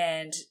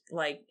and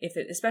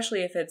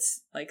especially if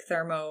it's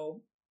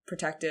thermo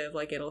protective,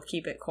 it'll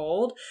keep it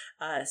cold.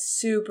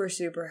 Super,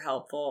 super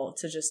helpful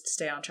to just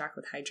stay on track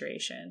with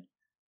hydration.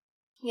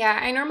 Yeah,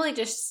 I normally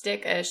just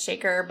stick a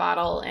shaker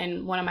bottle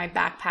in one of my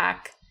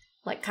backpack,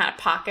 kind of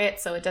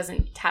pockets, so it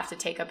doesn't have to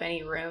take up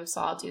any room. So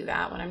I'll do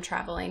that when I'm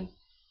traveling.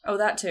 Oh,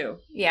 that too.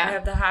 Yeah. I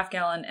have the half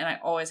gallon and I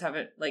always have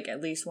it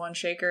at least one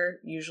shaker,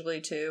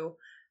 usually 2,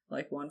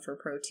 one for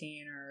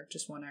protein or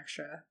just one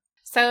extra.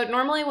 So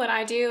normally what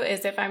I do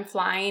is if I'm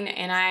flying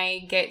and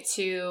I get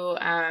to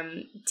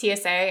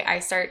TSA, I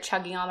start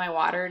chugging all my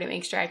water to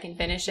make sure I can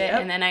finish it.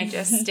 Yep. And then I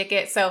just stick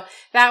it. So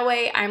that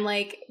way I'm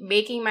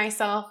making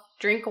myself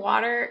drink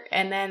water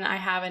and then I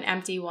have an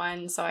empty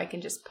one so I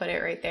can just put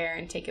it right there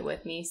and take it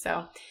with me.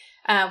 So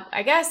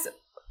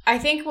I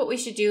think what we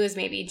should do is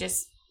maybe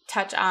just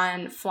touch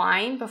on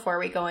flying before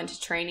we go into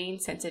training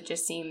since it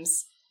just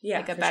seems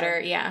better. Sure.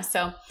 Yeah.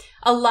 So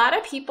a lot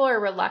of people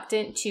are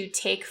reluctant to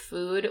take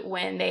food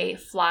when they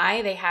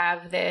fly. They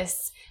have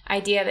this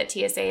idea that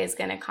TSA is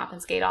going to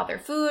confiscate all their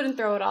food and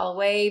throw it all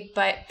away,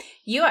 but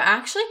you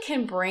actually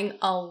can bring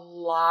a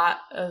lot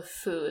of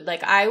food.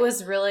 I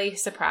was really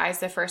surprised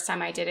the first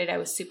time I did it. I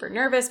was super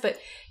nervous, but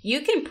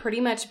you can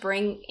pretty much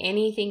bring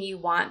anything you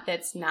want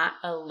that's not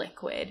a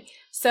liquid.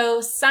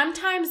 So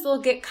sometimes they'll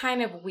get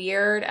kind of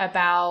weird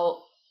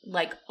about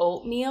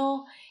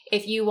oatmeal.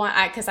 If you want,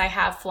 because I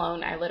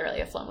literally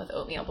have flown with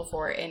oatmeal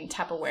before in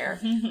Tupperware.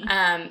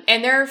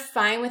 And they're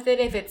fine with it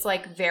if it's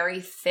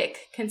very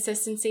thick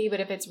consistency, but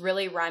if it's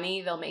really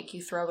runny, they'll make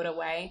you throw it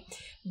away.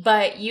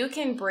 But you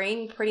can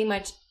bring pretty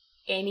much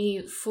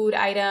any food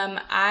item.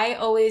 I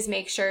always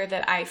make sure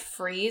that I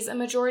freeze a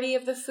majority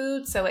of the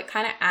food, so it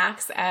kind of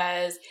acts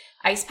as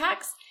ice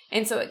packs.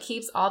 And so it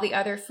keeps all the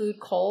other food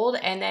cold,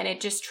 and then it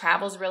just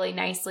travels really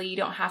nicely. You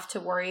don't have to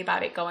worry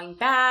about it going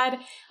bad.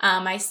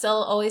 I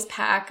still always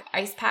pack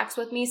ice packs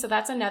with me. So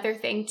that's another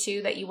thing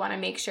too, that you want to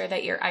make sure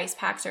that your ice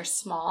packs are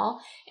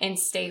small and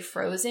stay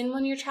frozen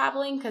when you're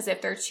traveling. Because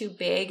if they're too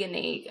big and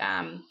they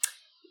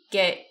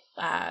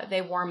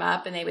they warm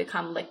up and they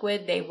become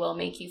liquid, they will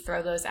make you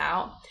throw those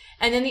out.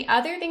 And then the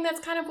other thing that's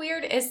kind of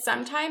weird is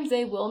sometimes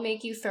they will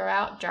make you throw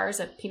out jars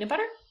of peanut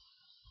butter.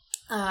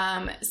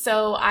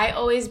 So I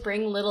always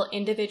bring little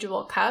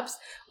individual cups,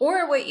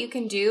 or what you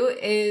can do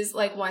is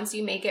like once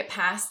you make it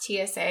past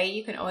TSA,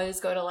 you can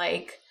always go to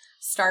like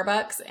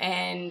Starbucks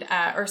and,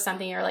 or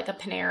something, or like a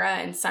Panera.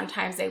 And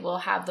sometimes they will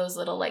have those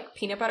little like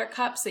peanut butter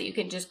cups that you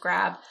can just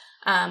grab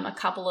a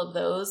couple of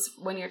those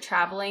when you're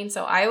traveling.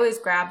 So I always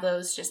grab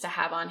those just to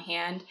have on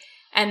hand.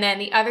 And then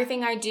the other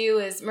thing I do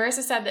is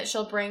Marissa said that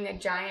she'll bring a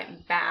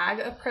giant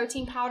bag of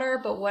protein powder,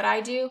 but what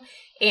I do,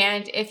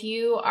 and if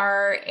you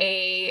are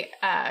a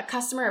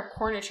customer of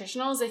Core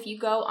Nutritionals, if you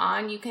go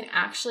on, you can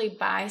actually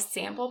buy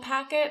sample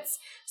packets.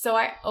 So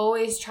I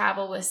always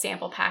travel with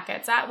sample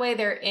packets. That way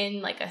they're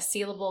in like a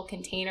sealable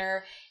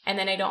container, and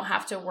then I don't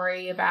have to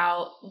worry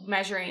about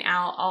measuring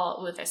out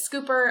all with a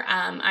scooper.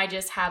 I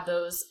just have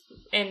those,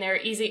 and they're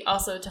easy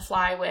also to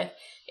fly with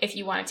if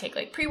you want to take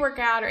like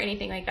pre-workout or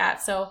anything like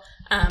that. So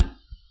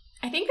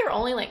I think they're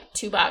only like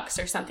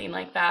 $2 or something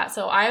like that.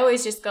 So I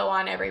always just go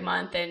on every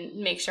month and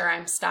make sure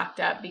I'm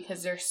stocked up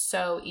because they're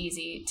so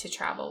easy to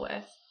travel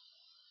with.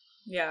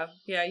 Yeah.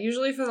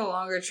 Usually for the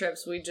longer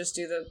trips, we just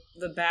do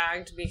the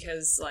bagged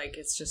because like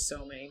it's just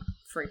so many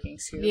freaking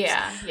scoops.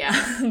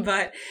 Yeah.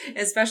 But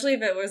especially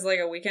if it was like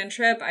a weekend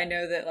trip, I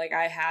know that like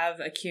I have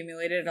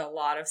accumulated a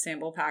lot of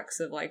sample packs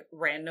of like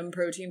random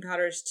protein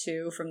powders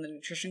too from the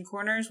nutrition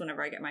corners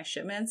whenever I get my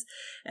shipments.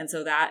 And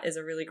so that is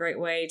a really great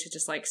way to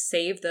just like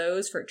save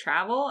those for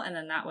travel. And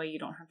then that way you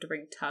don't have to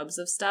bring tubs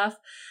of stuff.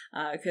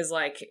 Cause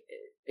like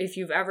if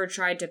you've ever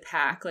tried to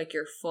pack like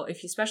your full,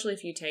 especially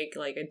if you take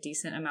like a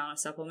decent amount of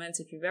supplements,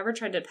 if you've ever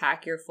tried to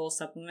pack your full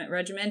supplement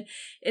regimen,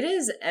 it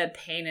is a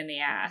pain in the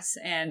ass.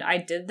 And I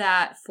did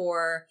that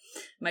for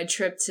my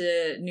trip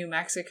to New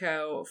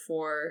Mexico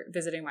for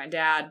visiting my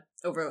dad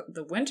over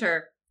the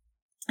winter.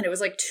 And it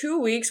was like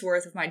 2 weeks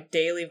worth of my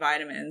daily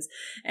vitamins.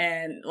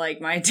 And like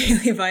my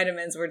daily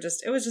vitamins were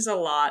it was just a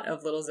lot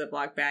of little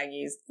Ziploc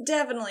baggies.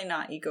 Definitely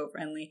not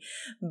eco-friendly,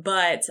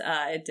 but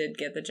it did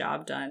get the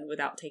job done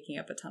without taking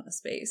up a ton of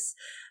space.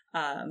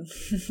 And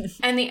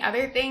the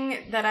other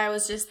thing that I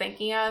was just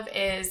thinking of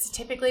is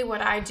typically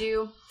what I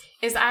do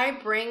is I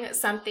bring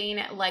something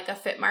like a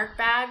Fitmark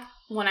bag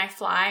when I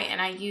fly,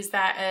 and I use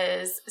that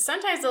as,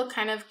 sometimes they'll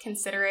kind of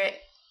consider it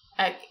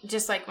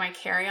just like my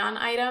carry-on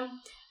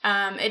item.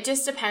 It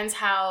just depends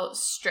how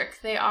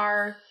strict they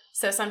are.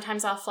 So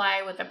sometimes I'll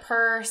fly with a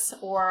purse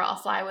or I'll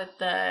fly with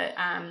the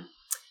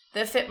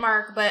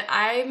Fitmark, but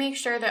I make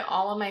sure that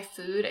all of my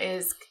food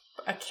is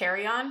a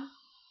carry-on.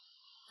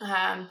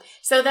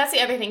 So that's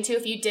the other thing too.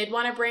 If you did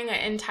want to bring an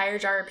entire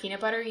jar of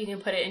peanut butter, you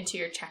can put it into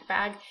your check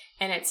bag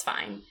and it's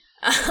fine.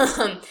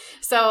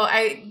 So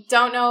I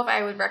don't know if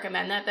I would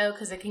recommend that though,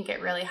 because it can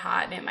get really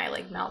hot and it might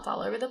like melt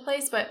all over the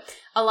place. But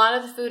a lot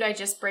of the food I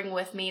just bring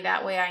with me.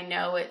 That way I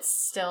know it's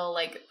still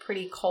like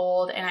pretty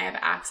cold and I have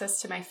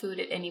access to my food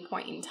at any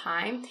point in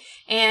time.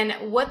 And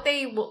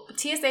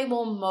TSA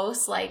will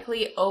most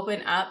likely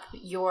open up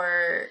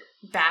your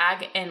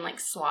bag and like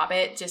swab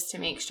it just to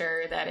make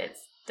sure that it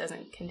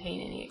doesn't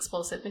contain any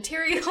explosive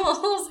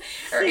materials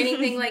or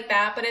anything like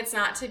that. But it's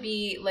not to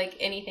be like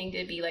anything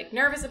to be like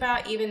nervous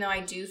about, even though I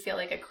do feel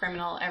like a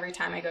criminal every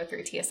time I go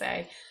through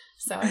TSA.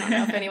 So I don't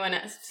know if anyone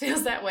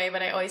feels that way,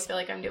 but I always feel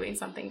like I'm doing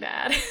something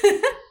bad.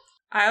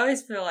 I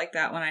always feel like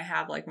that when I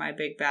have like my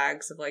big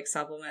bags of like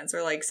supplements,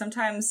 or like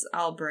sometimes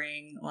I'll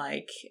bring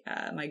like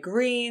my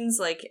greens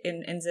like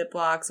in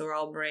Ziplocs, or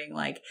I'll bring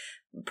like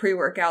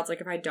pre-workouts.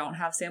 Like if I don't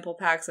have sample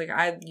packs, like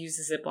I use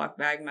the Ziploc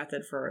bag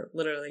method for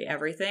literally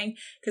everything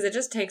because it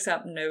just takes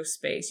up no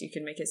space. You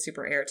can make it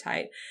super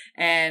airtight.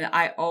 And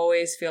I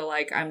always feel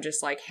like I'm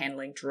just like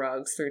handling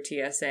drugs through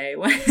TSA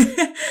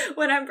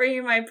when I'm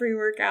bringing my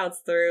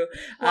pre-workouts through.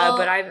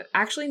 But I've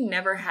actually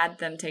never had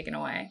them taken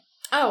away.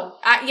 Oh,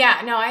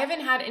 yeah. No, I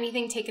haven't had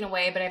anything taken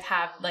away, but I've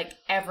had like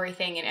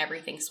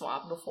everything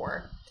swabbed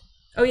before.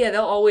 Oh, yeah.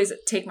 They'll always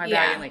take my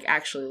bag and like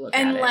actually look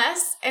at it.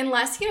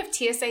 Unless you have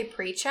TSA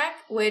pre-check,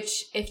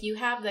 which if you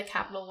have the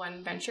Capital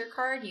One Venture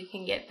card, you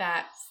can get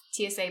that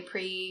TSA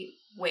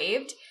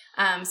pre-waived.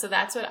 So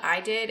that's what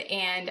I did.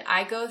 And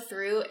I go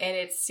through and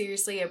it's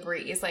seriously a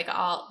breeze. Like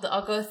I'll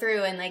go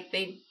through and like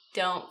they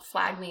don't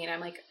flag me. And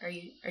I'm like, are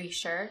you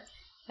sure?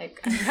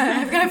 Like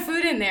I've got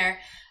food in there.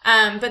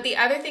 But the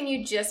other thing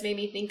you just made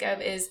me think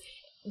of is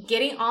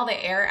getting all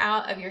the air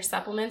out of your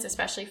supplements,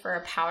 especially for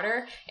a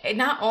powder.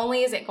 Not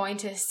only is it going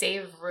to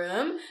save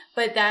room,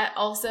 but that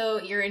also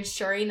you're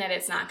ensuring that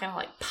it's not going to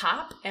like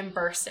pop and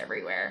burst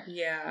everywhere.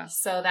 Yeah.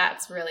 So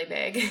that's really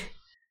big.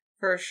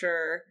 For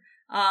sure.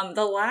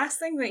 The last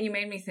thing that you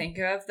made me think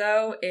of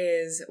though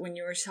is when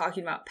you were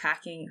talking about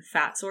packing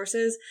fat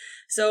sources.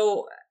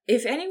 So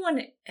if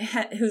anyone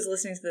who's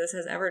listening to this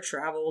has ever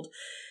traveled,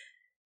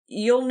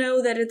 you'll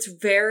know that it's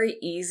very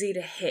easy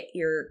to hit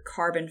your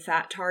carb and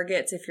fat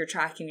targets if you're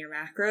tracking your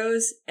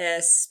macros,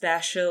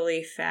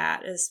 especially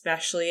fat,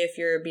 especially if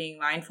you're being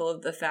mindful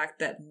of the fact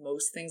that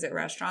most things at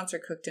restaurants are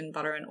cooked in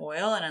butter and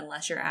oil. And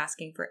unless you're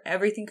asking for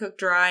everything cooked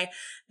dry,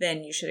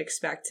 then you should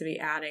expect to be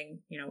adding,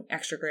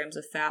 extra grams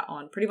of fat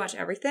on pretty much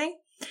everything.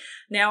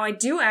 Now, I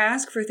do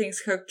ask for things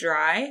cooked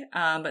dry,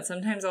 but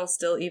sometimes I'll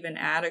still even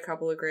add a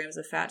couple of grams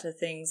of fat to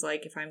things,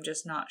 like if I'm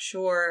just not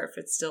sure, if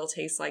it still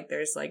tastes like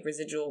there's like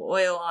residual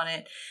oil on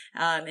it,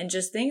 and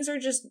just things are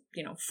just,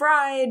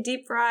 fried,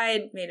 deep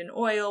fried, made in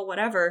oil,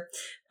 whatever.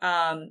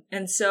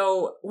 And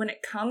so when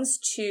it comes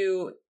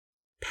to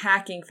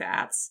packing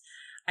fats,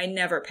 I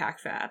never pack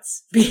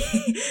fats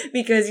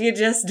because you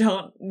just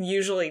don't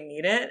usually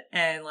need it.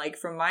 And like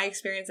from my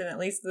experience, and at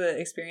least the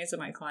experience of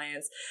my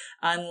clients,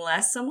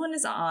 unless someone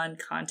is on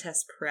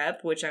contest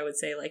prep, which I would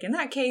say like in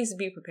that case,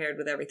 be prepared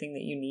with everything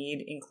that you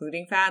need,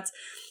 including fats.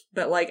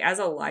 But like as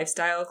a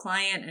lifestyle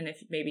client, and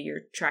if maybe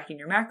you're tracking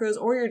your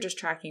macros or you're just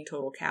tracking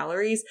total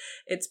calories,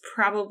 it's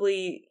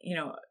probably,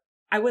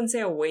 I wouldn't say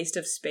a waste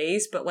of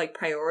space, but like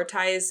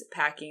prioritize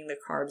packing the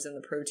carbs and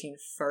the protein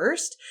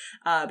first,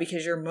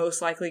 because you're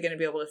most likely going to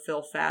be able to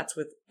fill fats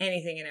with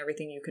anything and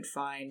everything you could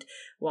find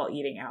while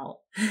eating out.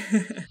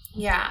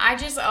 Yeah, I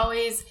just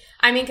always,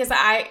 because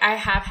I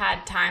have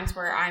had times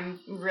where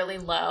I'm really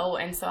low,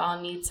 and so I'll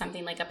need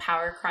something like a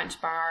Power Crunch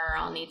bar, or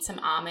I'll need some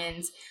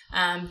almonds,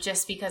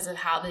 just because of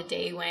how the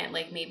day went.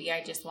 Like maybe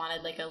I just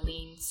wanted like a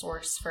lean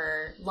source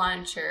for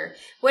lunch or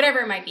whatever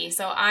it might be.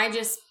 So I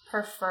just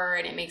prefer,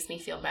 and it makes me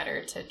feel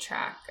better to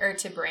track or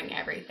to bring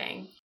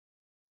everything.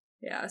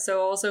 Yeah.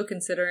 So also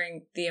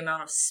considering the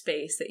amount of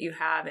space that you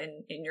have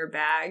in your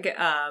bag,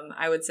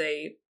 I would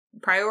say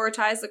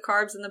prioritize the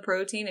carbs and the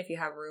protein if you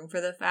have room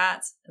for the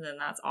fats, and then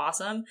that's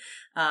awesome.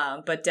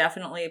 But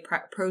definitely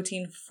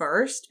protein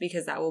first,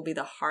 because that will be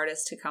the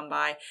hardest to come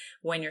by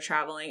when you're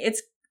traveling.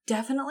 It's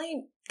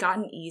definitely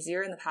gotten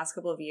easier in the past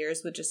couple of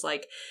years with just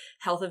like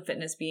health and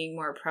fitness being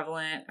more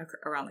prevalent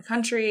around the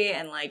country.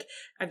 And like,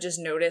 I've just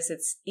noticed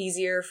it's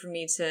easier for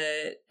me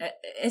to,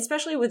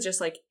 especially with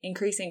just like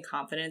increasing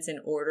confidence in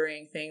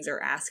ordering things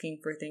or asking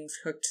for things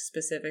cooked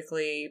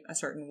specifically a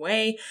certain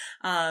way.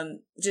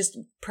 Just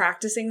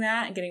practicing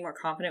that and getting more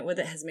confident with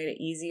it has made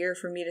it easier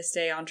for me to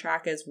stay on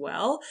track as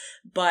well.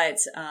 But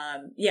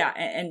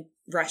and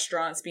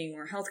restaurants being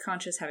more health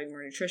conscious, having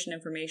more nutrition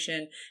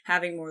information,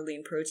 having more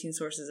lean protein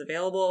sources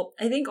available.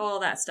 I think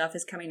all that stuff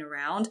is coming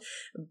around,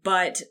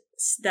 but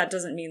that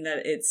doesn't mean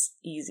that it's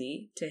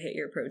easy to hit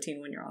your protein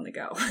when you're on the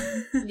go.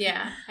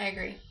 Yeah, I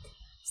agree.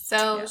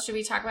 So Should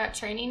we talk about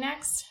training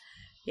next?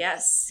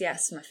 Yes,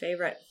 my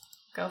favorite.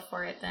 Go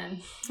for it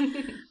then.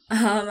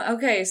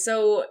 Okay,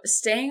 so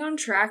staying on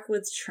track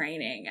with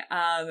training.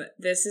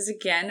 This is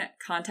again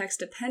context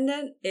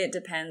dependent. It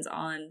depends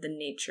on the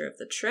nature of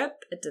the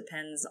trip. It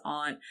depends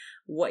on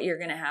what you're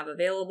going to have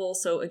available.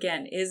 So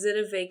again, is it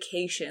a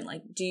vacation?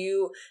 Like, do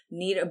you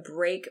need a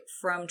break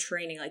from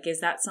training? Like,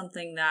 is that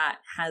something that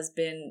has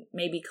been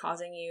maybe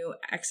causing you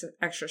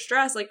extra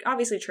stress? Like,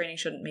 obviously training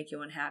shouldn't make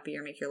you unhappy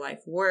or make your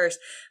life worse,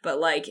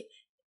 but like,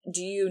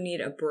 do you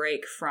need a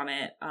break from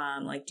it?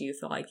 Like, do you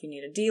feel like you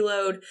need a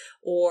deload,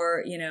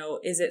 or,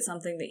 is it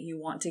something that you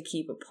want to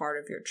keep a part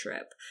of your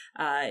trip?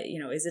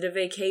 Is it a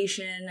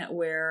vacation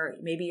where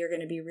maybe you're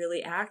going to be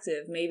really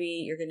active?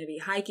 Maybe you're going to be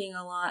hiking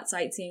a lot,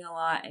 sightseeing a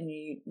lot, and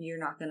you're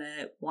not going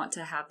to want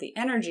to have the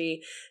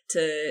energy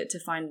to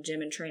find a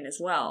gym and train as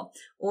well.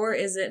 Or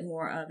is it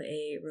more of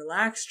a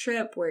relaxed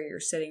trip where you're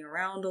sitting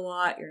around a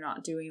lot, you're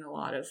not doing a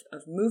lot of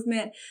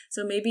movement?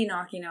 So maybe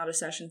knocking out a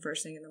session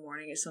first thing in the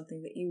morning is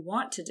something that you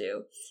want to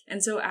do.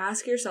 And so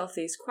ask yourself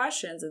these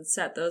questions and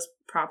set those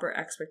proper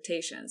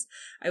expectations.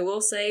 I will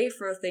say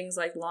for things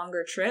like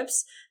longer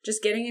trips,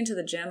 just getting into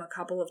the gym a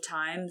couple of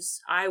times,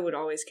 I would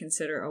always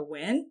consider a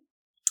win.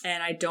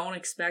 And I don't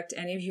expect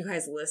any of you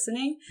guys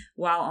listening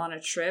while on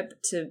a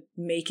trip to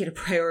make it a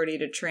priority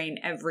to train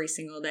every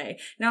single day.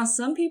 Now,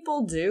 some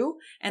people do,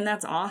 and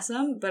that's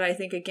awesome. But I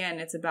think, again,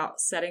 it's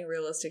about setting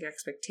realistic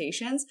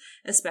expectations,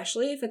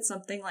 especially if it's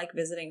something like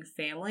visiting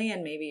family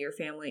and maybe your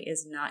family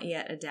is not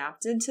yet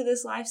adapted to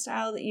this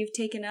lifestyle that you've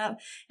taken up,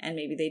 and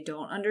maybe they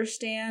don't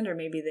understand, or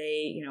maybe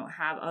they,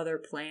 have other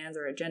plans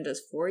or agendas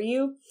for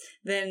you.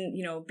 Then,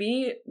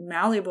 be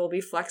malleable,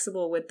 be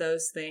flexible with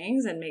those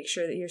things, and make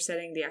sure that you're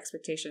setting the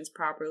expectations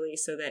properly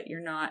so that you're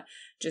not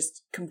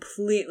just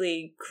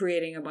completely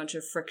creating a bunch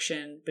of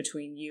friction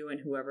between you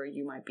and whoever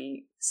you might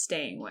be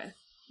staying with.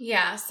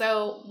 Yeah.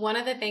 So one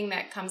of the things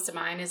that comes to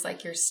mind is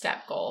like your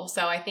step goal.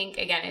 So I think,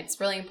 again, it's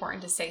really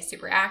important to stay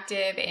super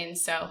active. And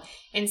so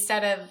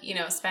instead of,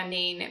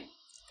 spending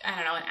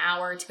an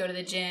hour to go to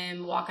the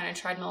gym, walk on a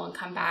treadmill and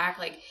come back,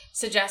 like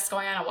suggest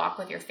going on a walk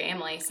with your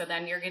family. So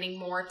then you're getting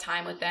more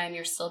time with them.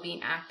 You're still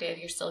being active.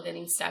 You're still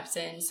getting steps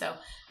in. So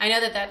I know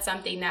that that's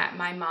something that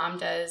my mom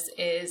does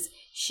is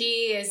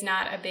she is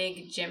not a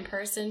big gym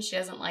person. She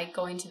doesn't like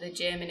going to the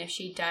gym. And if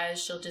she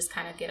does, she'll just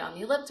kind of get on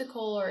the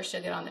elliptical or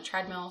she'll get on the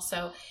treadmill.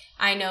 So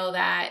I know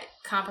that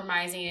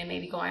compromising and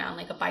maybe going on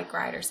like a bike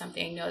ride or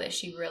something, I know that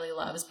she really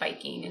loves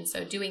biking. And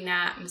so doing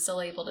that, I'm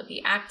still able to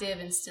be active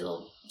and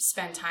still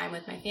spend time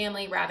with my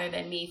family rather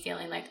than me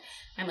feeling like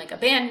I'm like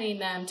abandoning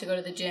them to go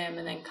to the gym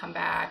and then come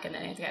back and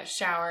then I have to get a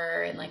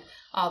shower and like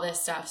all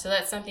this stuff. So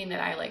that's something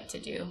that I like to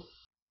do.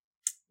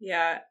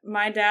 Yeah,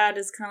 my dad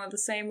is kind of the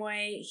same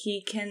way.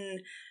 He can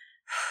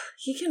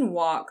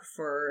walk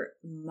for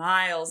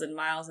miles and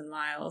miles and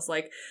miles.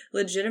 Like,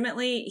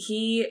 legitimately,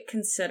 he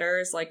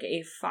considers like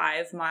a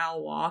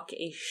 5-mile walk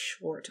a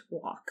short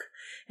walk.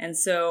 And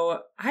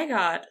so I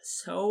got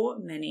so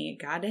many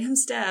goddamn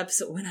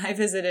steps when I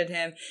visited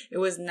him. It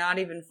was not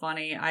even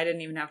funny. I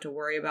didn't even have to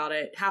worry about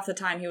it. Half the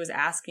time he was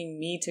asking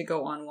me to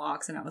go on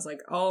walks and I was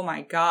like, oh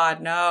my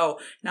God, no,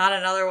 not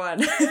another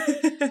one.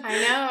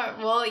 I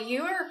know. Well,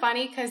 you were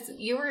funny because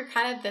you were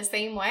kind of the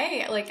same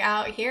way. Like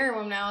out here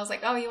when I was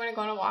like, oh, you want to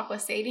go on a walk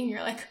with Sadie? And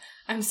you're like,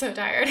 I'm so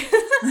tired.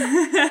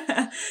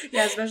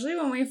 Yeah, especially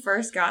when we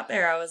first got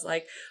there, I was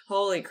like,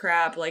 holy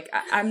crap. Like,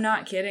 I'm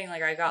not kidding.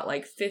 Like, I got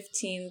like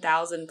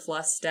 15,000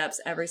 plus steps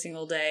every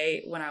single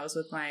day when I was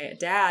with my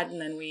dad.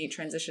 And then we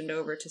transitioned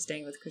over to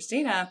staying with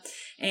Christina.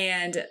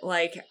 And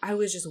like, I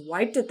was just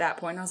wiped at that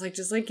point. I was like,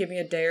 just like, give me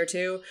a day or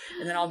two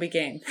and then I'll be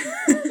game.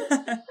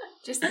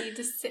 Just need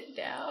to sit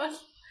down.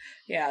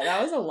 Yeah,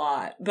 that was a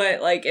lot.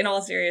 But like, in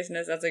all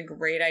seriousness, that's a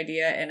great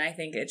idea. And I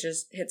think it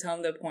just hits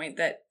home the point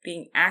that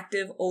being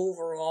active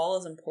overall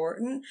is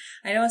important.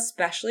 I know,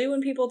 especially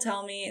when people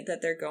tell me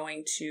that they're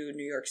going to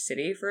New York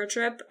City for a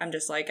trip, I'm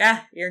just like,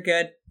 you're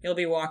good. You'll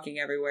be walking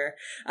everywhere.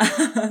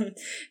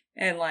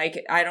 And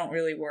like, I don't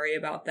really worry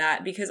about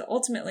that because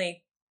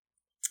ultimately,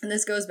 and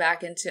this goes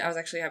back into, I was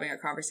actually having a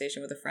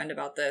conversation with a friend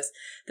about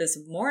this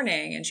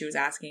morning, and she was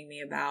asking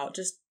me about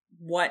just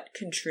what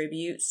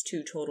contributes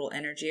to total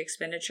energy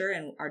expenditure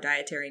and our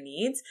dietary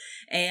needs.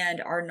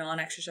 And our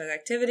non-exercise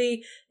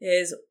activity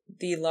is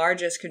the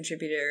largest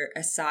contributor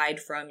aside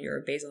from your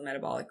basal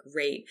metabolic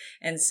rate.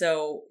 And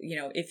so, you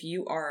know, if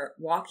you are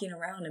walking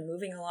around and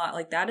moving a lot,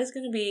 like that is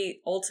going to be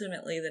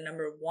ultimately the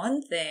number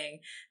one thing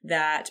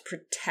that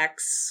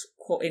protects,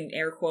 quote, in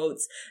air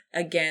quotes,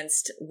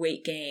 against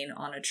weight gain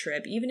on a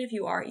trip. Even if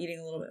you are eating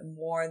a little bit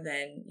more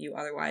than you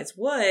otherwise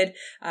would,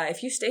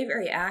 if you stay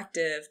very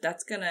active,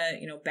 that's going to,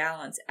 you know,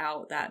 balance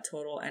out that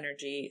total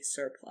energy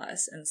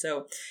surplus. And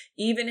so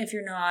even if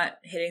you're not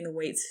hitting the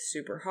weights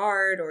super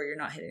hard or you're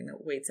not hitting the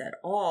weights at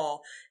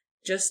all,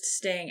 just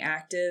staying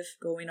active,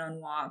 going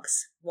on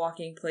walks,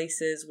 walking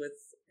places with,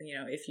 you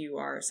know, if you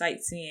are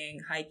sightseeing,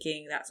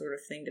 hiking, that sort of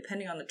thing,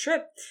 depending on the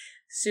trip,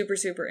 super,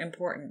 super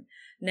important.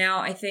 Now,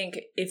 I think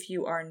if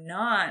you are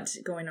not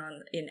going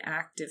on an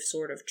active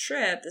sort of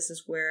trip, this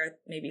is where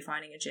maybe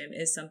finding a gym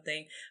is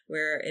something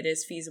where it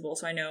is feasible.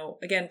 So I know,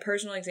 again,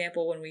 personal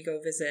example, when we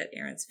go visit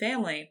Aaron's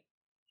family,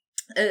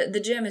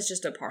 the gym is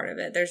just a part of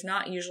it. There's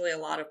not usually a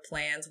lot of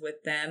plans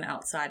with them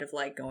outside of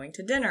like going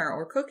to dinner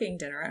or cooking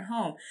dinner at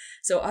home.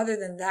 So other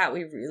than that,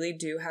 we really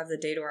do have the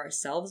day to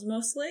ourselves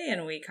mostly.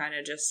 And we kind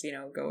of just, you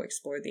know, go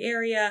explore the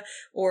area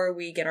or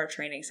we get our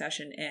training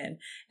session in.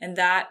 And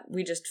that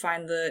we just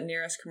find the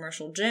nearest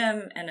commercial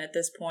gym. And at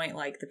this point,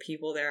 like the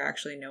people there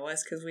actually know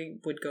us because we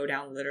would go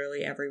down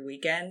literally every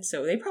weekend.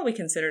 So they probably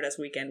considered us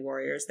weekend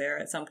warriors there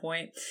at some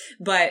point.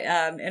 But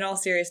in all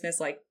seriousness,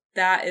 like,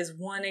 that is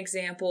one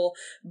example,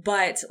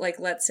 but like,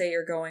 let's say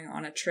you're going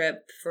on a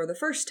trip for the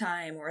first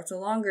time or it's a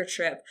longer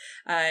trip.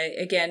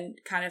 Again,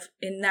 kind of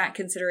in that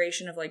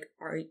consideration of like,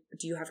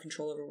 do you have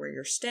control over where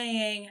you're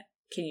staying?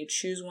 Can you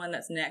choose one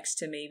that's next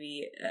to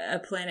maybe a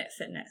Planet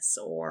Fitness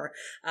or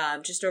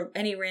just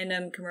any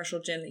random commercial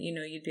gym that you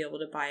know you'd be able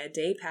to buy a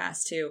day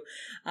pass to?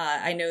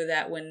 I know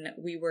that when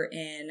we were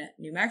in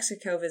New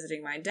Mexico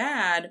visiting my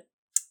dad,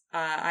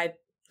 I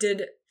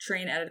did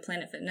train at a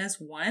Planet Fitness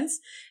once,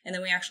 and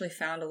then we actually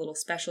found a little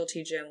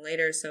specialty gym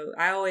later. So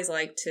I always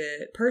like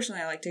to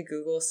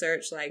Google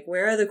search, like,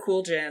 where are the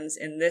cool gyms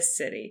in this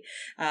city?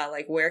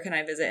 Like, where can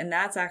I visit? And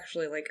that's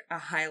actually like a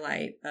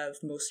highlight of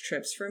most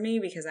trips for me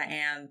because I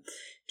am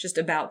just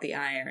about the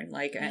iron.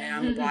 Like, and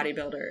I'm a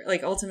bodybuilder.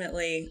 Like,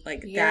 ultimately,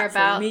 like,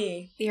 for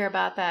me. You're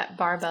about that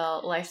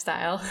barbell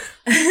lifestyle.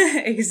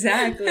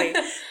 Exactly.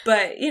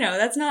 But, you know,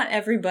 that's not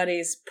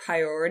everybody's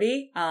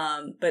priority.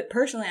 But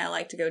personally, I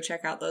like to go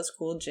check out those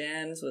cool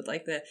gyms with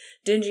like the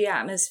dingy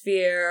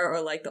atmosphere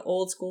or like the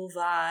old school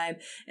vibe.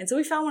 And so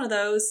we found one of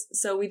those.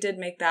 So we did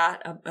make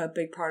that a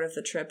big part of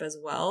the trip as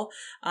well.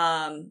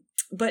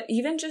 But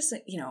even just,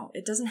 you know,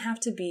 it doesn't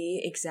have to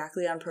be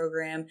exactly on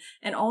program.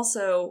 And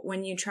also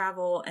when you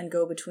travel and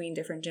go between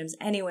different gyms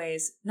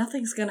anyways,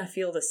 nothing's going to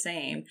feel the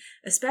same,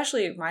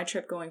 especially my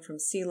trip going from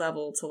sea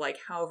level to like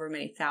however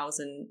many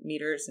 1,000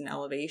 meters in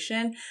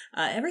elevation.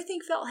 Everything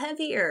felt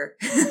heavier.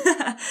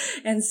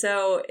 And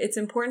so it's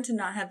important to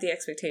not have the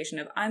expectation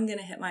of I'm going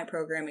to hit my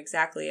program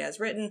exactly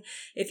as written.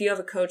 If you have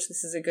a coach,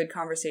 this is a good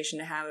conversation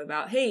to have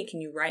about, hey,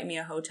 can you write me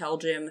a hotel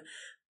gym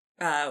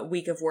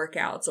week of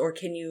workouts? Or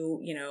can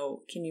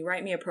you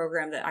write me a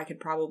program that I could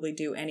probably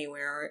do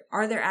anywhere?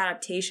 Or are there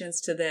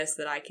adaptations to this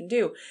that I can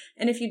do?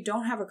 And if you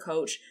don't have a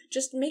coach,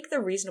 just make the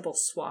reasonable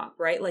swap,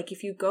 right? Like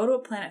if you go to a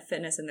Planet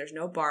Fitness and there's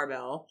no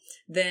barbell,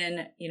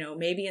 then,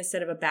 maybe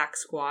instead of a back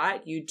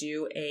squat, you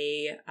do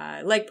a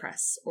leg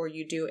press, or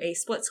you do a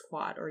split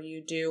squat, or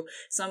you do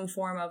some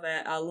form of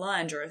a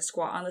lunge or a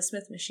squat on the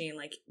Smith machine.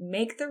 Like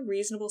make the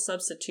reasonable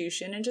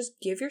substitution and just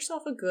give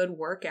yourself a good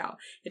workout.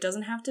 It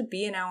doesn't have to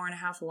be an hour and a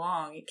half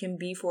long. It can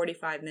be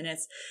 45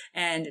 minutes,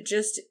 and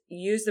just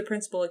use the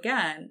principle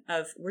again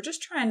of we're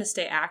just trying to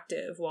stay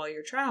active while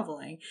you're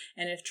traveling.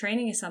 And if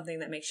training is something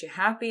that makes you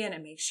happy and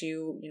it makes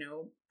you,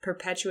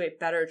 perpetuate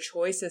better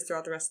choices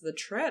throughout the rest of the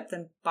trip,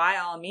 then by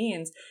all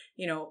means,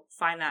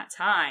 find that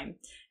time.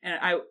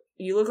 And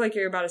you look like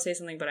you're about to say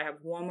something, but I have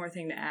one more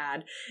thing to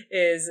add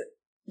is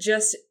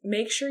just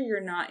make sure you're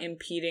not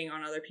impeding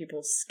on other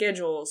people's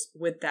schedules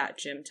with that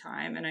gym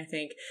time. And I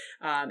think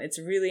it's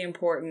really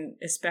important,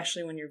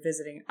 especially when you're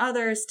visiting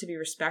others, to be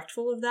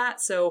respectful of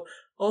that. So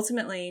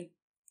ultimately,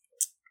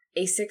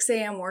 a 6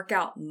 a.m.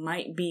 workout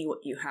might be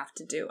what you have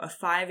to do. A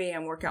 5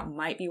 a.m. workout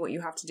might be what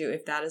you have to do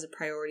if that is a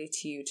priority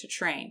to you to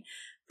train.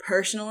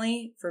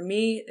 Personally, for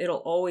me,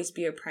 it'll always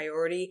be a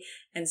priority.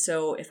 And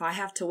so if I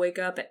have to wake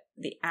up at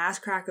the ass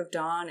crack of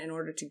dawn in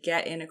order to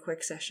get in a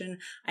quick session,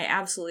 I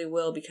absolutely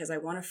will, because I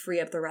want to free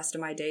up the rest of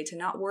my day to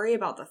not worry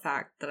about the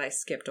fact that I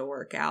skipped a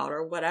workout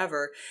or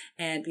whatever,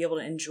 and be able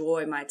to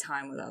enjoy my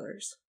time with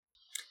others.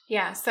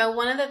 Yeah. So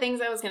one of the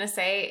things I was going to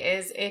say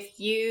is if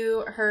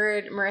you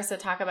heard Marissa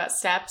talk about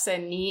steps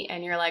and NEAT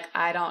and you're like,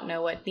 I don't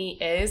know what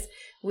NEAT is,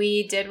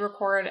 we did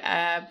record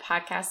a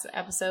podcast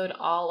episode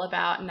all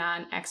about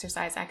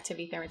non-exercise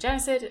activity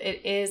thermogenesis.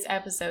 It is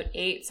episode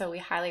 8, so we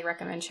highly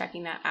recommend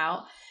checking that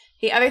out.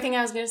 The other thing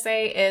I was going to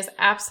say is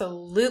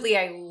absolutely,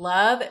 I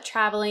love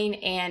traveling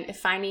and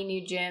finding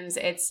new gyms.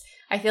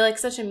 I feel like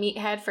such a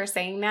meathead for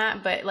saying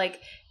that, but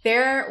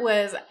there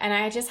was, and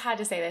I just had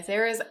to say this,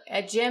 there was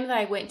a gym that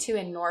I went to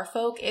in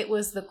Norfolk. It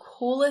was the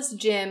coolest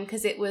gym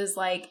because it was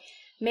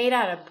made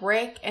out of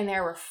brick and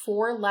there were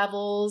 4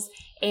 levels.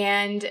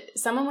 And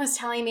someone was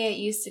telling me it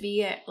used to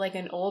be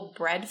an old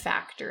bread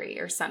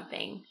factory or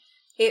something.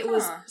 It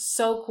was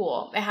so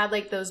cool. It had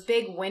those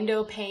big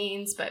window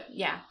panes, but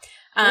yeah.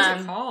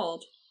 What's it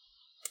called?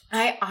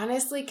 I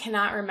honestly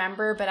cannot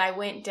remember, but I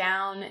went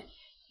down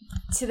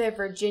to the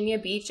Virginia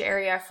Beach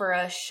area for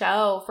a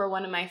show for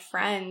one of my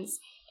friends,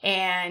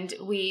 and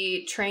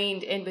we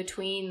trained in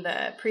between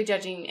the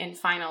prejudging and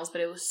finals,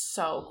 but it was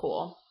so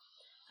cool.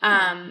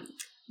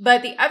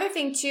 But the other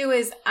thing too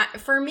is,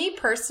 for me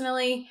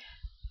personally,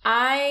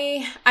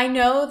 I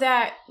know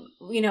that,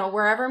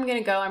 wherever I'm going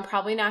to go, I'm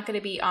probably not going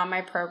to be on my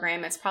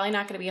program. It's probably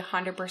not going to be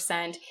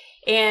 100%.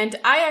 And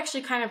I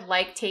actually kind of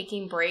like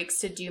taking breaks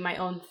to do my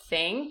own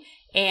thing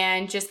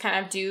and just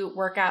kind of do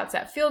workouts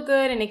that feel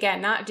good. And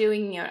again, not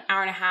doing, an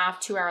hour and a half,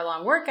 2 hour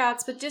long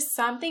workouts, but just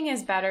something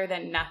is better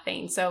than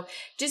nothing. So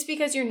just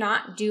because you're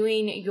not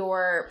doing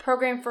your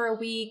program for a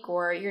week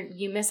or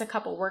you miss a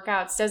couple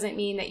workouts doesn't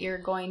mean that you're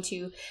going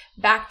to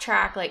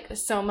backtrack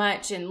so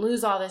much and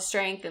lose all the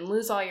strength and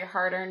lose all your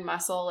hard earned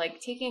muscle.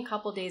 Taking a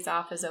couple days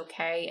off is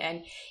okay.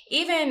 And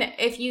even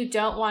if you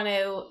don't want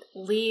to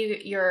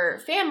leave your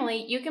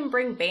family, you can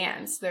bring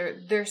bands.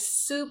 They're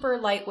super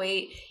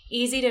lightweight,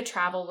 easy to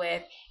travel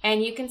with,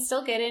 and you can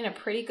still get in a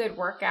pretty good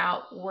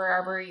workout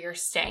wherever you're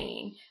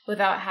staying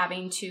without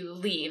having to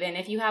leave. And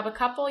if you have a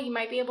couple, you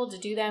might be able to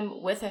do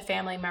them with a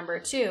family member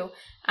too.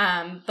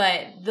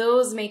 But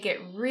those make it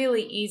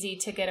really easy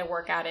to get a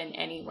workout in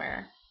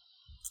anywhere.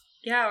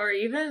 Yeah, or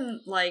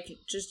even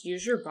just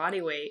use your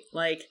body weight.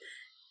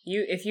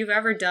 If you've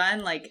ever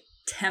done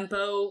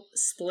tempo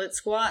split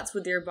squats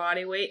with your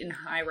body weight in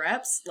high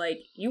reps,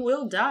 you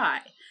will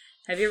die.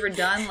 Have you ever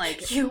done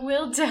You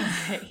will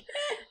die.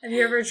 Have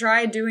you ever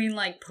tried doing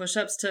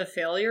push-ups to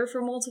failure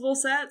for multiple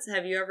sets?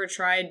 Have you ever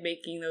tried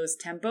making those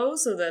tempos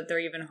so that they're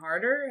even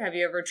harder? Have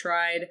you ever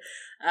tried,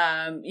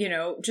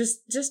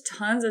 just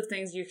tons of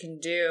things you can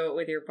do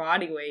with your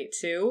body weight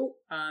too,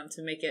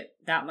 to make it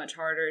that much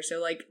harder.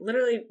 So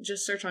literally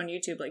just search on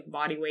YouTube,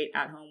 body weight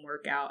at home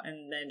workout,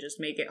 and then just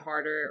make it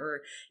harder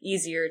or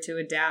easier to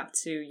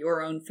adapt to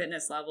your own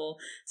fitness level.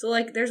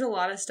 So there's a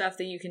lot of stuff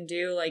that you can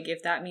do.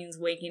 If that means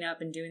waking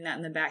up and doing that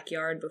in the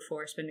backyard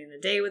before spending the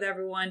day with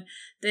everyone,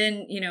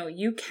 then,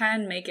 you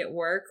can make it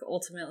work.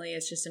 Ultimately,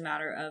 it's just a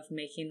matter of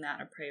making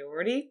that a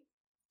priority.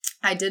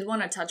 I did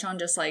want to touch on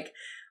just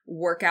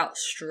workout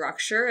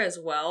structure as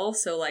well.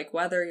 So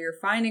whether you're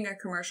finding a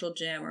commercial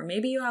gym or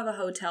maybe you have a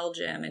hotel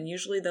gym, and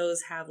usually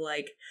those have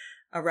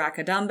a rack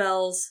of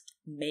dumbbells,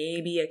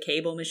 maybe a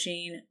cable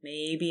machine,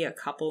 maybe a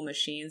couple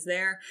machines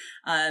there.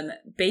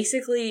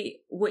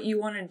 Basically what you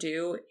want to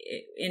do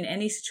in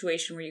any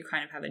situation where you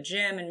kind of have a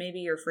gym and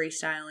maybe you're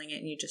freestyling it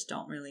and you just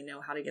don't really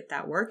know how to get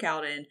that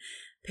workout in,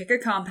 pick a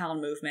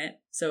compound movement.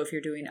 So if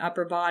you're doing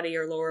upper body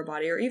or lower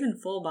body or even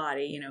full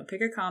body,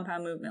 pick a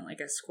compound movement like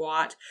a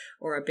squat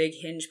or a big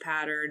hinge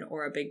pattern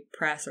or a big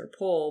press or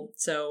pull.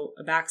 So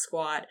a back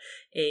squat,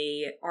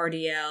 a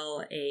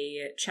RDL,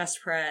 a chest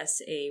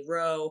press, a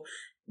row.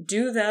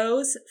 Do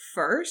those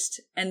first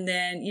and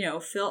then,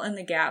 fill in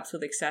the gaps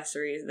with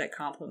accessories that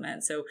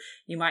complement. So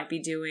you might be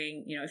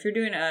doing, if you're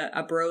doing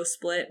a bro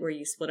split where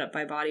you split up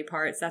by body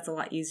parts, that's a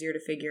lot easier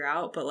to figure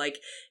out. But like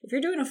if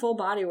you're doing a full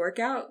body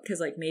workout, because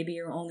like maybe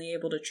you're only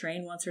able to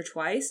train once or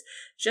twice,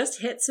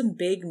 just hit some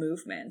big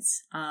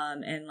movements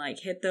and like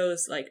hit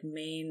those like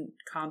main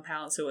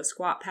compounds. So a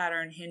squat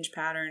pattern, hinge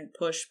pattern,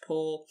 push,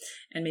 pull,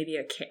 and maybe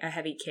a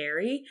heavy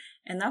carry.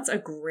 And that's a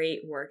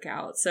great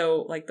workout.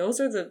 So like those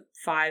are the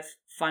 5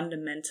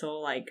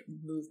 fundamental like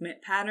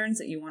movement patterns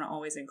that you want to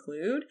always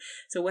include.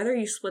 So whether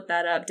you split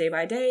that up day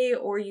by day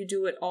or you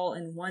do it all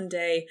in one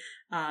day,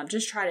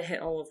 just try to hit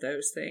all of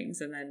those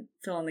things and then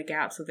fill in the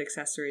gaps with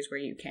accessories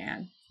where you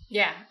can.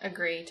 Yeah,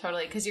 agree.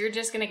 Totally. Because you're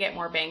just going to get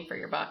more bang for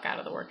your buck out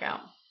of the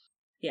workout.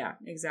 Yeah,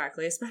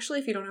 exactly. Especially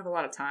if you don't have a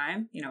lot of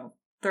time,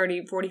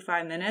 30,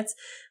 45 minutes.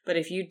 But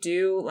if you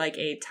do like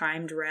a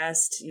timed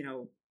rest,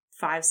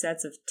 5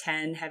 sets of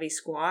 10 heavy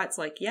squats,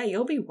 like, yeah,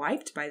 you'll be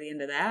wiped by the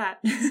end of that.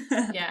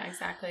 Yeah,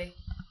 exactly.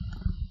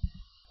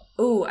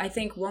 Oh, I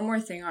think one more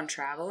thing on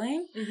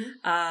traveling.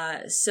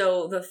 Mm-hmm.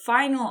 So the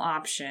final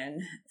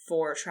option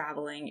for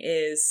traveling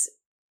is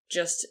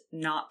just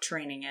not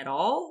training at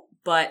all,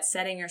 but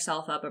setting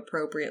yourself up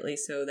appropriately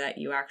so that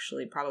you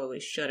actually probably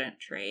shouldn't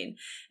train.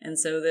 And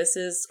so this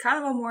is kind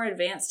of a more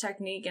advanced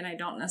technique, and I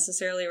don't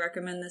necessarily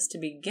recommend this to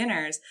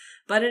beginners,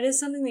 but it is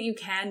something that you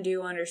can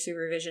do under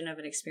supervision of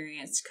an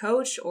experienced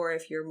coach, or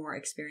if you're more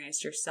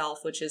experienced yourself,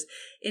 which is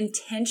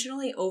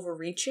intentionally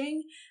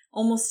overreaching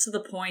almost to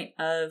the point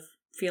of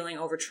feeling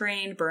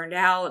overtrained, burned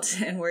out,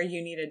 and where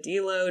you need a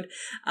deload,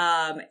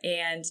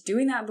 and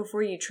doing that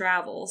before you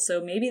travel.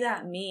 So maybe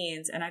that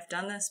means, and I've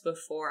done this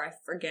before, I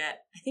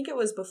forget, I think it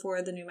was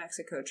before the New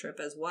Mexico trip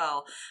as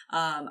well.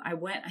 I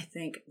went, I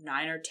think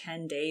 9 or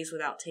 10 days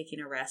without taking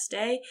a rest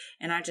day,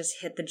 and I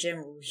just hit the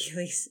gym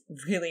really,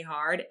 really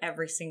hard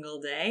every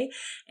single day.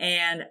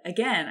 And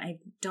again, I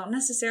don't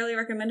necessarily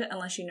recommend it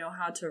unless you know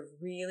how to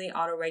really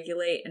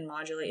auto-regulate and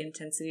modulate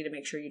intensity to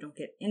make sure you don't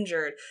get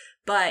injured.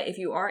 But if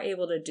you are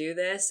able to do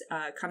this,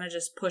 kind of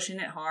just pushing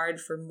it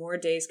hard for more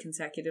days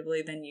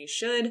consecutively than you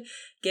should,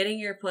 getting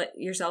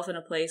yourself in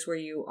a place where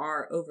you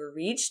are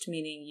overreached,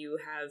 meaning you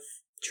have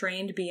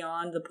trained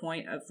beyond the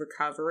point of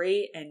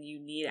recovery and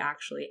you need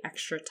actually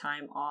extra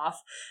time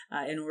off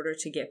in order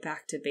to get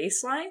back to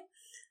baseline.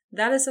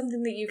 That is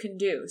something that you can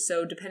do.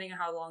 So depending on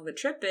how long the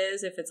trip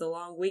is, if it's a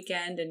long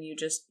weekend and you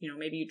just,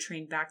 maybe you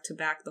train back to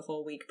back the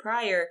whole week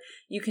prior,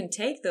 you can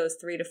take those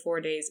 3 to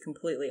 4 days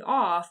completely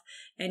off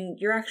and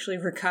you're actually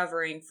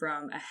recovering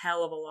from a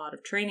hell of a lot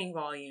of training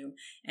volume.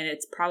 And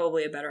it's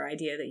probably a better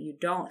idea that you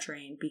don't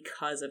train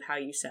because of how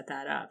you set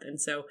that up.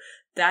 And so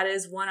that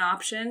is one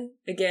option.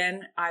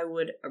 Again, I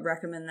would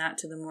recommend that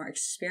to the more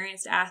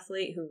experienced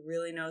athlete who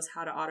really knows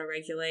how to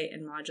auto-regulate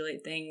and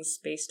modulate things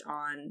based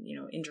on,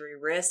 injury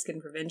risk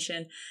and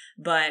prevention.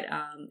 But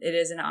it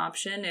is an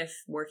option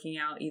if working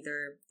out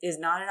either is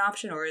not an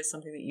option or is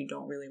something that you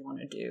don't really want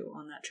to do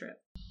on that trip.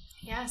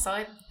 Yeah, so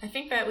I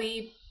think that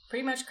we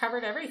pretty much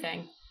covered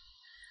everything.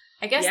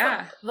 I guess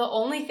the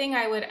only thing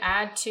I would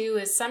add too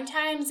is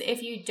sometimes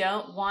if you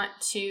don't want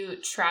to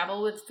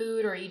travel with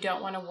food or you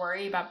don't want to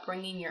worry about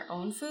bringing your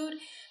own food,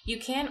 you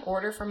can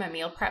order from a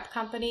meal prep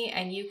company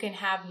and you can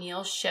have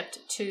meals shipped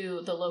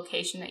to the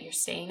location that you're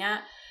staying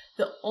at.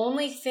 The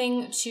only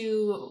thing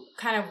to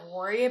kind of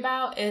worry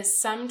about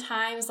is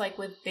sometimes like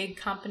with big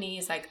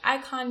companies like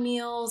Icon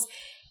Meals,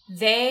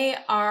 you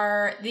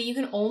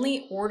can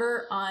only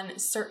order on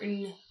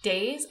certain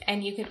days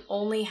and you can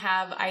only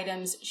have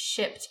items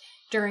shipped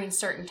during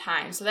certain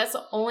times. So that's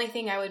the only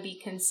thing I would be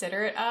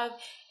considerate of.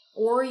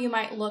 Or you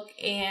might look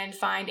and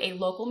find a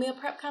local meal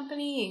prep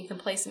company and you can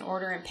place an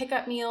order and pick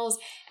up meals.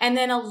 And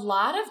then a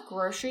lot of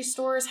grocery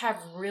stores have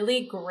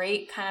really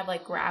great kind of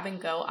like grab and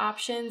go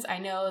options. I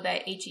know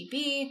that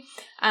H-E-B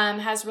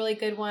has really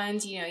good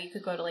ones. You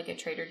could go to like a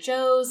Trader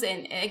Joe's.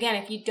 And again,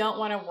 if you don't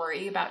want to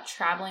worry about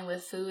traveling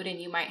with food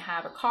and you might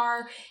have a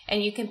car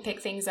and you can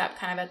pick things up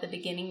kind of at the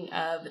beginning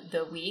of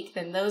the week,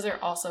 then those are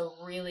also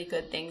really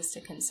good things to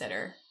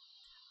consider.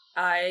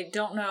 I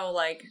don't know,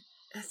 I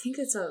think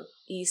it's a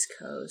East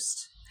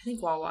Coast. I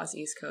think Wawa's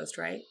East Coast,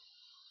 right?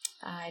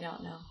 I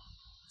don't know.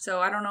 So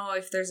I don't know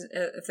if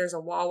there's a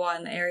Wawa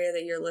in the area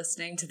that you're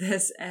listening to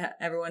this,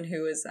 everyone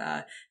who is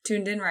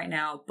tuned in right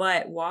now,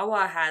 but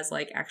Wawa has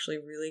actually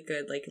really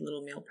good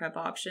little meal prep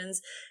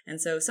options. And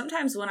so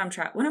sometimes when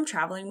I'm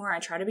traveling more, I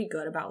try to be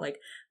good about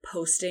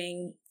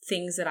posting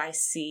things that I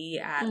see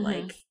at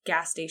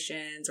gas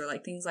stations or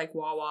things like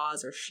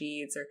Wawa's or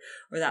Sheetz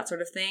or that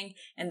sort of thing.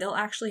 And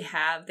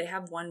they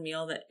have one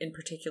meal that in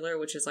particular,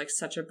 which is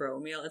such a bro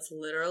meal. It's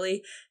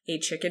literally a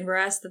chicken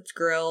breast that's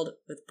grilled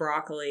with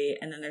broccoli.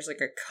 And then there's a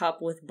cup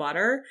with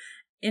butter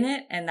in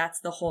it. And that's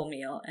the whole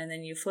meal. And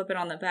then you flip it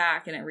on the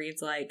back and it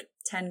reads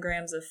 10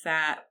 grams of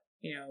fat,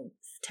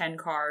 10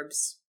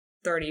 carbs,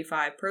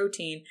 35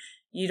 protein,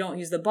 you don't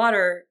use the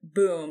butter,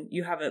 boom,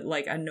 you have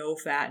a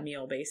no-fat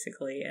meal,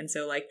 basically. And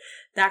so,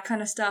 that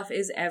kind of stuff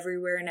is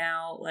everywhere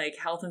now,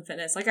 health and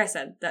fitness. Like I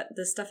said, that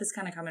this stuff is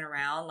kind of coming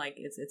around,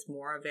 it's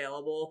more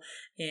available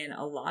in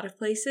a lot of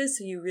places,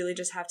 so you really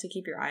just have to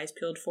keep your eyes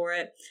peeled for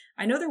it.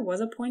 I know there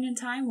was a point in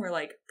time where,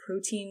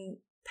 protein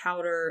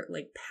powder,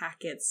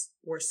 packets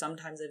were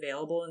sometimes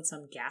available in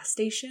some gas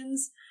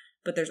stations,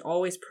 but there's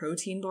always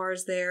protein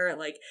bars there.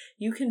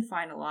 You can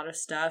find a lot of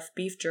stuff.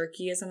 Beef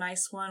jerky is a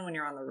nice one when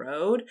you're on the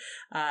road.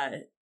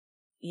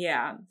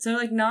 Yeah.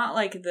 So, not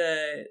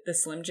the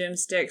Slim Jim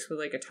sticks with,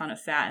 a ton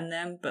of fat in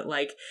them, but,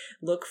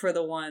 look for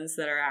the ones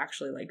that are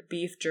actually,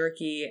 beef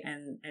jerky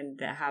and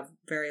that have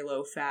very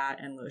low fat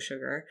and low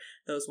sugar.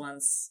 Those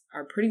ones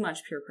are pretty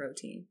much pure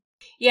protein.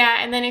 Yeah,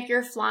 and then if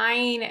you're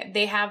flying,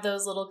 they have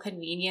those little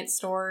convenience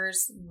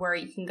stores where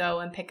you can go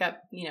and pick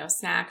up,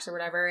 snacks or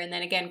whatever. And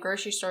then again,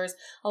 grocery stores,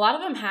 a lot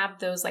of them have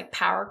those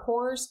Power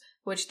Cores,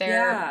 which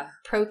they're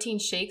protein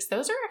shakes.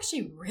 Those are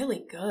actually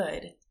really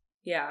good.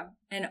 Yeah.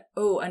 And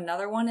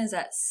another one is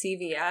at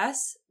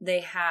CVS. They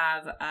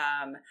have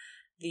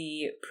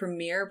the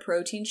Premier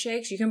protein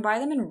shakes. You can buy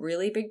them in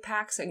really big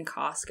packs in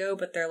Costco,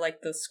 but they're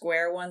the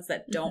square ones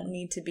that don't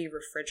need to be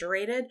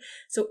refrigerated.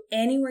 So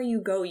anywhere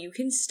you go, you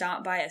can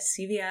stop by a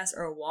CVS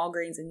or a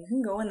Walgreens and you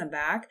can go in the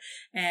back,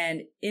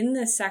 and in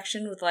the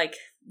section with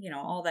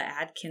all the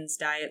Atkins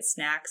diet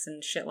snacks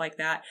and shit like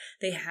that,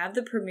 they have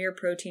the Premier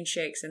protein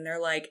shakes, and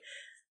they're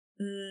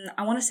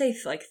I want to say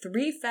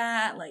 3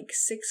 fat,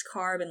 6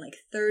 carb, and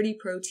 30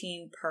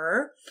 protein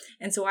per.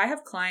 And so I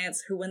have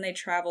clients who, when they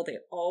travel, they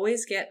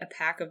always get a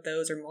pack of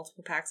those or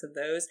multiple packs of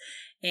those.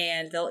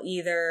 And they'll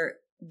either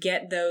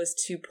get those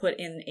to put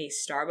in a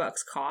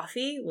Starbucks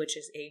coffee, which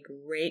is a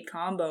great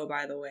combo,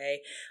 by the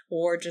way,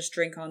 or just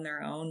drink on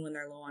their own when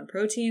they're low on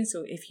protein.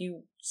 So if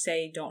you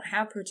say don't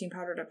have protein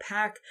powder to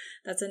pack,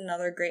 that's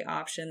another great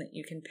option that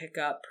you can pick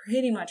up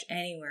pretty much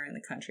anywhere in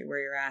the country where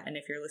you're at. And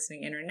if you're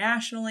listening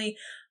internationally,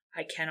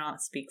 I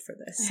cannot speak for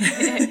this.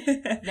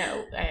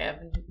 No, I have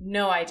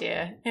no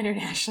idea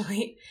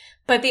internationally.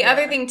 But the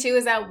other thing too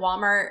is at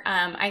Walmart,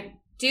 I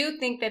do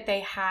think that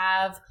they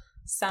have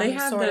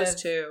those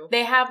too.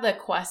 They have the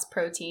Quest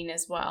protein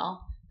as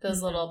well,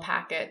 those little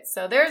packets.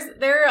 So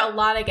there are a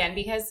lot, again,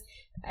 because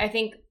I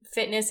think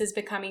fitness is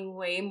becoming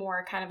way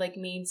more kind of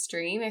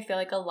mainstream. I feel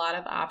like a lot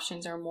of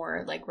options are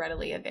more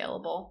readily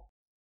available.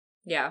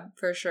 Yeah,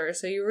 for sure.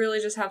 So you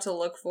really just have to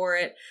look for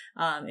it.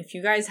 If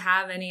you guys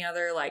have any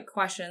other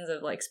questions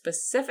of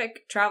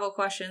specific travel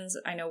questions,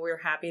 I know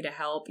we're happy to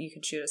help. You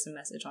can shoot us a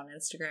message on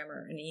Instagram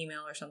or an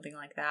email or something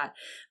like that.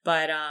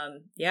 But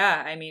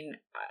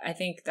I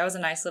think that was a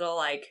nice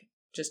little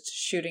just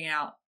shooting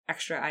out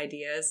extra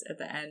ideas at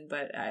the end,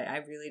 but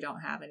I really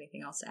don't have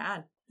anything else to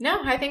add.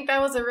 No, I think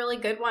that was a really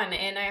good one.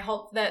 And I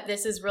hope that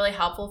this is really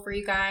helpful for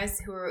you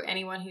guys,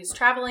 anyone who's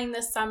traveling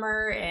this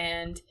summer.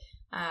 And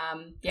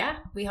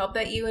we hope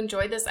that you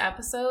enjoyed this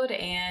episode.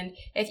 And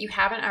if you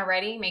haven't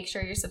already, make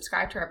sure you're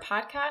subscribed to our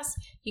podcast.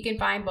 You can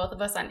find both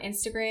of us on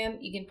Instagram.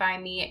 You can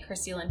find me at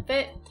Christy Lynn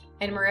Fit,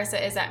 and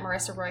Marissa is at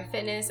Marissa Roy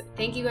Fitness.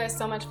 Thank you guys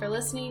so much for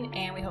listening,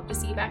 and we hope to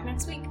see you back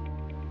next week.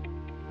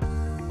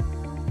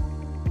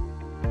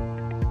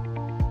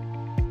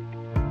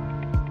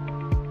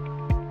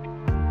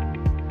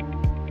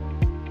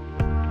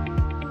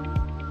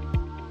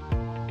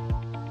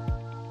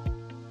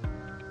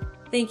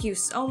 Thank you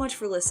so much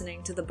for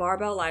listening to the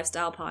Barbell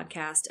Lifestyle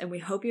Podcast, and we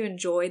hope you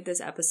enjoyed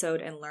this episode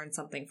and learned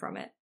something from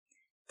it.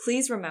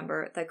 Please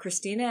remember that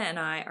Christina and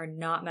I are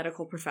not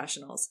medical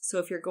professionals, so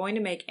if you're going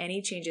to make any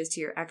changes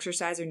to your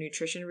exercise or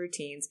nutrition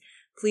routines,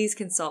 please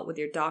consult with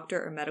your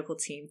doctor or medical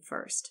team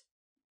first.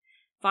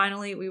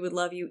 Finally, we would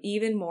love you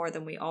even more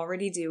than we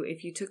already do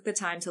if you took the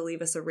time to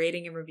leave us a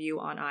rating and review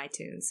on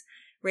iTunes.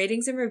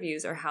 Ratings and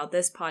reviews are how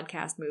this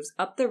podcast moves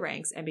up the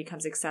ranks and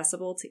becomes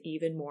accessible to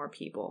even more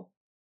people.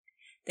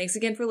 Thanks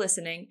again for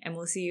listening, and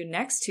we'll see you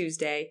next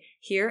Tuesday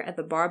here at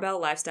the Barbell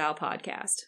Lifestyle Podcast.